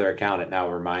my other account. It now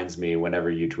reminds me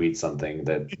whenever you tweet something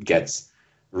that gets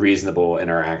reasonable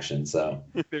interaction. So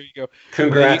there you go.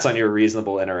 Congrats on your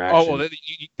reasonable interaction. Oh, well,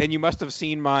 then you must have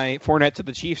seen my Fournette to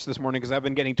the Chiefs this morning because I've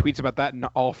been getting tweets about that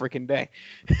all freaking day.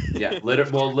 Yeah,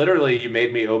 literally, you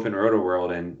made me open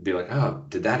RotoWorld and be like, "Oh,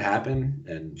 did that happen?"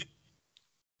 And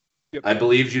yep. I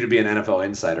believed you to be an NFL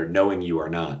insider, knowing you are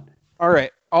not. All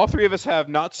right. All three of us have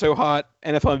not so hot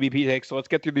NFL MVP takes, so let's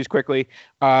get through these quickly.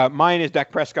 Mine is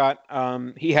Dak Prescott.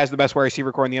 He has the best wide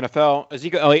receiver core in the NFL.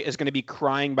 Ezekiel Elliott is going to be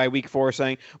crying by week 4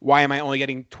 saying, why am I only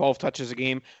getting 12 touches a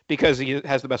game? Because he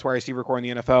has the best wide receiver core in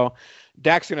the NFL.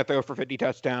 Dak's going to throw for 50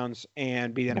 touchdowns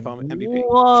and be the NFL MVP.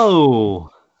 Whoa.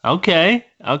 Okay.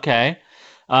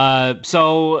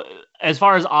 So as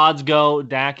far as odds go,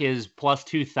 Dak is plus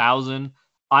 2,000.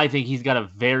 I think he's got a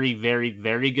very, very,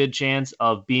 very good chance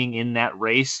of being in that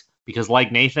race because,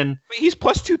 like Nathan, wait, he's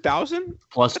plus 2,000.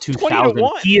 Plus 2,000.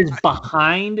 He is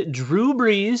behind Drew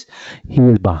Brees. He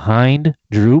is behind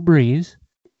Drew Brees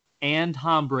and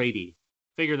Tom Brady.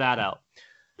 Figure that out.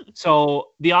 So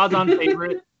the odds-on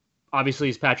favorite, obviously,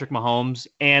 is Patrick Mahomes,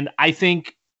 and I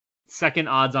think second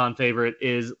odds-on favorite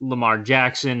is Lamar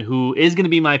Jackson, who is going to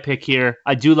be my pick here.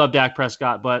 I do love Dak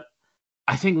Prescott, but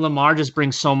I think Lamar just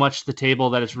brings so much to the table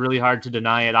that it's really hard to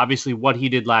deny it. Obviously, what he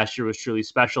did last year was truly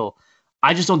special.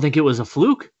 I just don't think it was a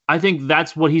fluke. I think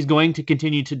that's what he's going to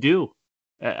continue to do.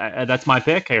 That's my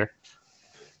pick here.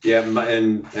 Yeah,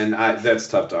 and that's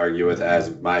tough to argue with,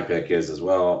 as my pick is as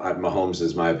well. Mahomes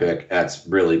is my pick. That's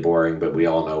really boring, but we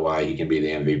all know why he can be the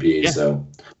MVP. Yeah. So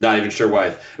not even sure why.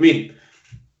 I mean,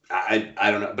 I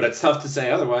don't know, but it's tough to say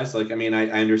otherwise. Like, I mean, I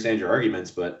understand your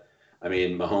arguments, but I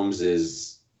mean, Mahomes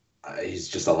is. He's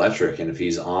just electric, and if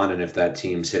he's on and if that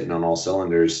team's hitting on all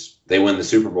cylinders, they win the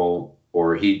Super Bowl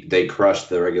or they crush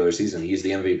the regular season. He's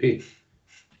the MVP.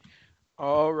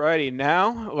 All righty,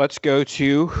 now let's go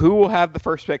to who will have the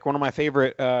first pick. One of my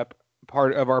favorite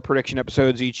part of our prediction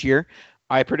episodes each year.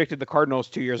 I predicted the Cardinals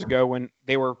 2 years ago when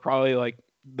they were probably like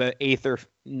the 8th or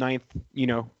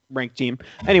 9th, ranked team.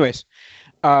 Anyways,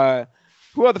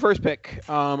 who had the first pick?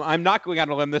 I'm not going out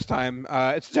on a limb this time.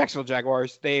 It's the Jacksonville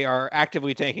Jaguars. They are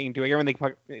actively tanking, doing everything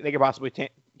they could possibly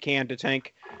can to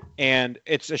tank. And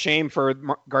it's a shame for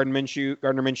Gardner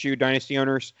Minshew dynasty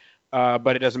owners,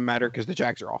 but it doesn't matter because the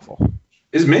Jags are awful.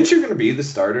 Is Minshew going to be the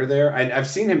starter there? I've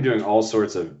seen him doing all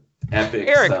sorts of epic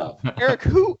stuff. Eric,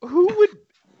 who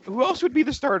else would be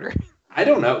the starter? I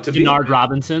don't know. Denard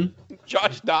Robinson?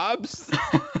 Josh Dobbs?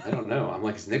 I don't know. I'm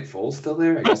like, is Nick Foles still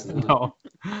there? I guess not. No.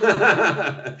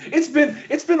 It's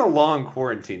been a long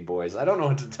quarantine, boys. I don't know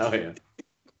what to tell you.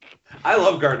 I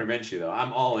love Gardner Minshew though.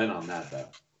 I'm all in on that though.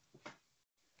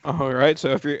 All right. So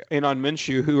if you're in on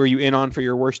Minshew, who are you in on for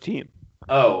your worst team?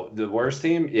 Oh, the worst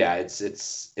team? Yeah, it's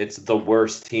the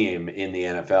worst team in the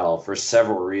NFL for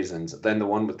several reasons. Then the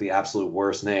one with the absolute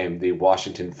worst name, the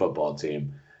Washington Football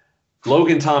Team.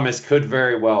 Logan Thomas could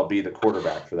very well be the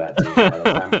quarterback for that team by the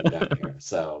time we're done here.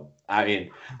 So, I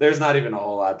mean, there's not even a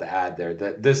whole lot to add there.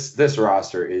 This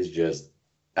roster is just,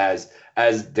 as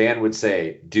Dan would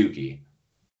say, dookie.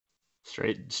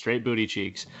 Straight booty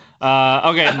cheeks.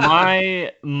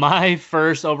 Okay, my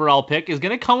first overall pick is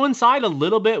going to coincide a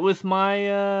little bit with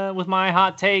my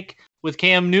hot take with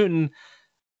Cam Newton.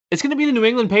 It's going to be the New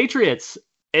England Patriots.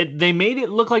 They made it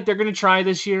look like they're going to try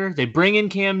this year. They bring in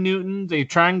Cam Newton. They're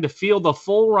trying to field the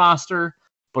full roster,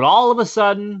 but all of a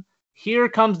sudden, here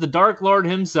comes the Dark Lord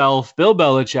himself, Bill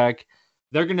Belichick.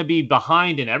 They're going to be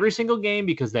behind in every single game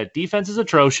because that defense is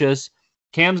atrocious.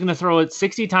 Cam's going to throw it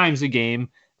 60 times a game.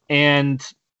 And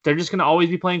they're just going to always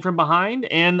be playing from behind.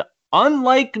 And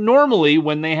unlike normally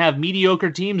when they have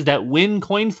mediocre teams that win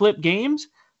coin flip games,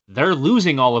 they're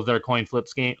losing all of their coin flip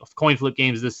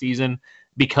games this season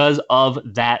because of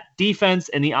that defense.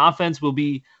 And the offense will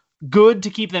be good to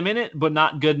keep them in it, but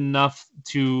not good enough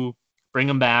to bring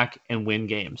them back and win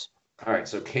games. All right,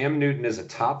 so Cam Newton is a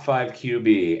top 5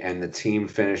 QB, and the team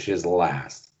finishes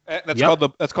last. That's called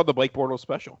the Blake Bortles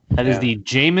special. That is the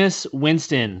Jameis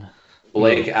Winston.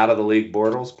 Blake out of the league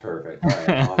Bortles, perfect. All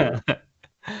right,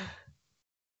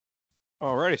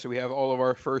 Alrighty, so we have all of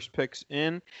our first picks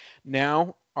in.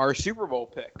 Now, our Super Bowl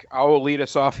pick. I will lead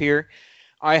us off here.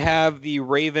 I have the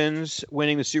Ravens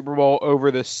winning the Super Bowl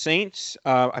over the Saints.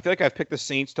 I feel like I've picked the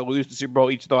Saints to lose the Super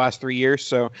Bowl each of the last 3 years,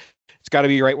 so it's got to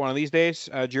be right one of these days.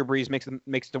 Drew Brees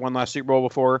makes the one last Super Bowl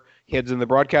before he heads in the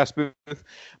broadcast booth.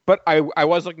 But I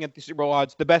was looking at the Super Bowl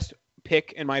odds. The best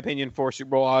pick, in my opinion, for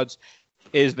Super Bowl odds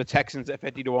is the Texans at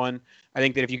 50-1. I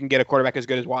think that if you can get a quarterback as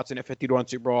good as Watson at 50-1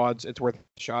 Super Bowl odds, it's worth a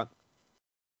shot.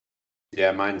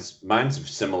 Yeah, mine's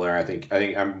similar. I think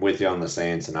I'm with you on the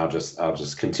Saints, and I'll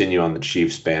just continue on the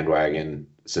Chiefs bandwagon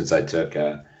since I took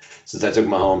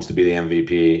Mahomes to be the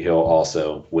MVP. He'll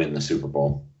also win the Super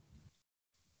Bowl.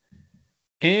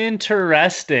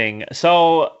 Interesting.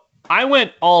 So I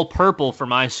went all purple for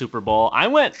my Super Bowl. I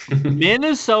went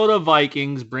Minnesota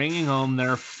Vikings bringing home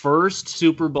their first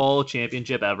Super Bowl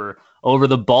championship ever over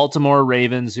the Baltimore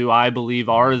Ravens, who I believe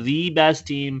are the best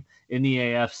team in the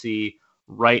AFC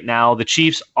right now. The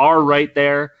Chiefs are right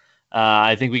there.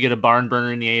 I think we get a barn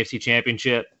burner in the AFC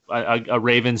Championship, a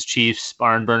Ravens-Chiefs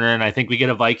barn burner, and I think we get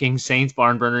a Vikings-Saints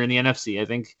barn burner in the NFC.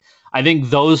 I think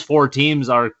those 4 teams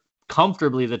are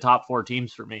comfortably the top 4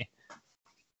 teams for me.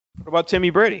 What about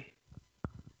Timmy Brady?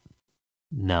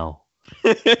 No.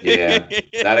 Yeah,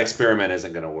 that experiment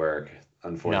isn't going to work,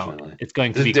 unfortunately. No, it's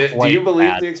going to be Do you believe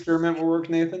bad. the experiment will work,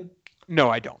 Nathan? No,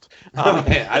 I don't.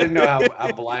 Okay, I didn't know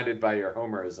how blinded by your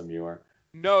homerism you are.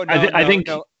 No. I think.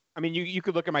 No. I mean, you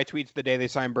could look at my tweets the day they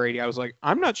signed Brady. I was like,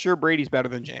 I'm not sure Brady's better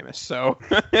than Jameis. So.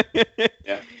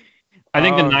 Yeah. I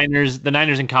think the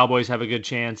Niners and Cowboys have a good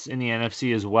chance in the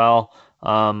NFC as well.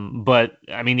 But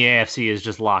I mean, the AFC is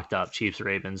just locked up. Chiefs,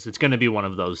 Ravens. It's going to be one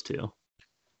of those two.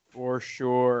 For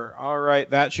sure. All right.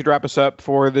 That should wrap us up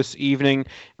for this evening.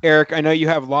 Eric, I know you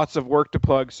have lots of work to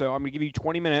plug, so I'm going to give you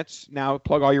 20 minutes. Now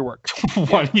plug all your work.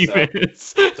 20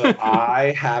 minutes. So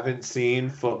I haven't seen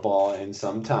football in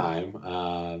some time.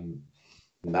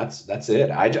 And that's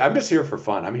it. I'm just here for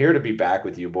fun. I'm here to be back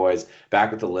with you boys,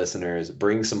 back with the listeners,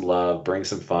 bring some love, bring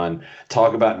some fun,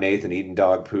 talk about Nathan eating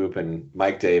dog poop and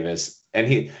Mike Davis.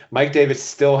 And Mike Davis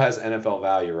still has NFL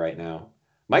value right now.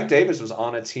 Mike Davis was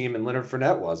on a team and Leonard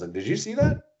Fournette wasn't. Did you see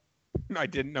that? No, I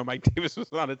didn't know Mike Davis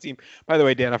was on a team. By the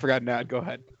way, Dan, I forgot Nat. Go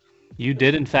ahead. You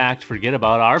did, in fact, forget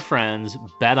about our friends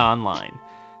Bet Online.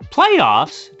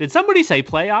 Playoffs? Did somebody say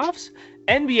playoffs?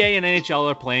 NBA and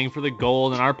NHL are playing for the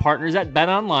gold, and our partners at Bet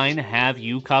Online have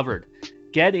you covered.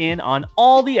 Get in on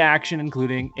all the action,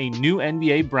 including a new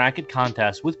NBA bracket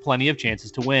contest with plenty of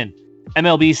chances to win.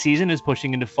 MLB season is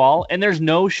pushing into fall, and there's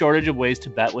no shortage of ways to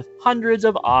bet with hundreds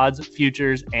of odds,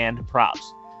 futures, and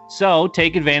props. So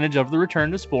take advantage of the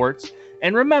return to sports,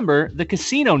 and remember, the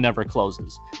casino never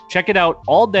closes. Check it out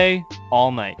all day,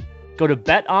 all night. Go to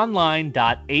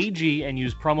betonline.ag and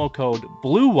use promo code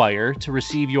BLUEWIRE to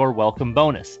receive your welcome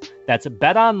bonus. That's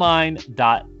betonline.ag,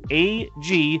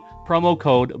 promo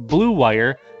code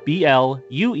BLUEWIRE,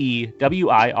 BLUEWIRE.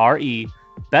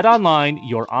 BetOnline,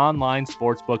 your online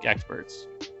sportsbook experts.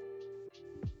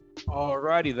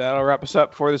 Alrighty, that'll wrap us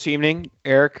up for this evening.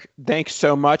 Eric, thanks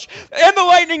so much. And the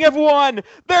Lightning have won!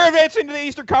 They're advancing to the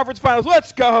Eastern Conference Finals.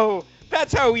 Let's go!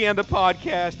 That's how we end the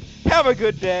podcast. Have a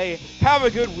good day. Have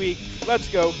a good week. Let's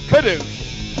go. Kadoosh!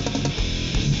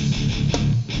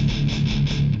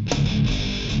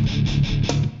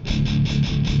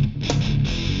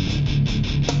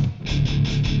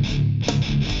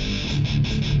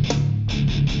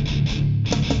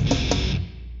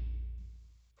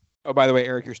 Oh, by the way,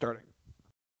 Eric, you're starting.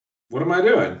 What am I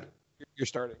doing? You're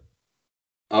starting.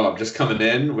 Oh, I'm just coming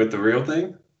in with the real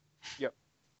thing? Yep.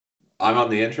 I'm on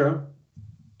the intro?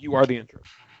 You are the intro.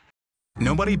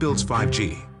 Nobody builds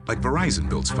 5G like Verizon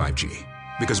builds 5G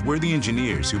because we're the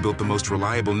engineers who built the most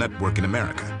reliable network in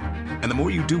America. And the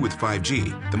more you do with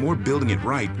 5G, the more building it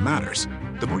right matters.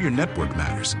 The more your network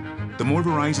matters. The more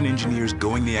Verizon engineers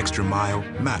going the extra mile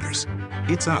matters.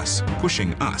 It's us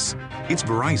pushing us. It's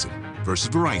Verizon versus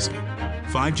Verizon.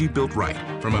 5G built right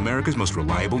from America's most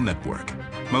reliable network.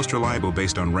 Most reliable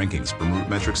based on rankings from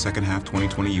RootMetrics second half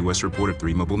 2020 U.S. report of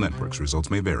 3 mobile networks. Results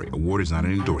may vary. Award is not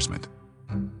an endorsement.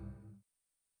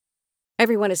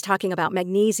 Everyone is talking about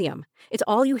magnesium. It's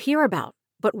all you hear about.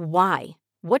 But why?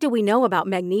 What do we know about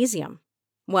magnesium?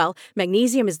 Well,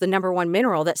 magnesium is the #1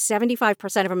 mineral that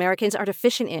 75% of Americans are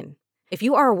deficient in. If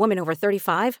you are a woman over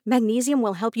 35, magnesium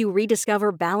will help you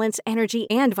rediscover balance, energy,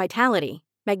 and vitality.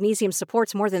 Magnesium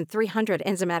supports more than 300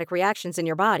 enzymatic reactions in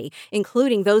your body,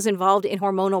 including those involved in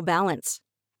hormonal balance.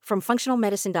 From functional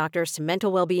medicine doctors to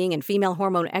mental well-being and female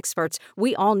hormone experts,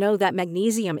 we all know that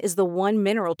magnesium is the one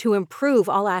mineral to improve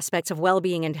all aspects of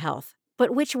well-being and health. But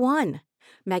which one?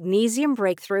 Magnesium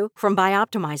Breakthrough from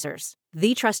Bioptimizers,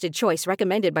 the trusted choice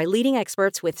recommended by leading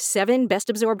experts with 7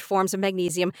 best-absorbed forms of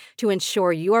magnesium to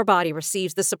ensure your body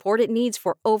receives the support it needs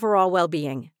for overall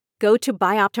well-being. Go to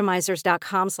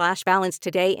bioptimizers.com/balance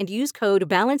today and use code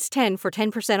BALANCE10 for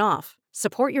 10% off.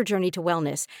 Support your journey to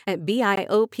wellness at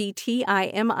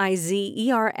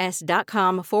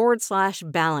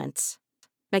bioptimizers.com/balance.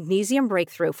 Magnesium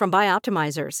Breakthrough from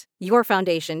Bioptimizers, your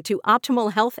foundation to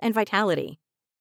optimal health and vitality.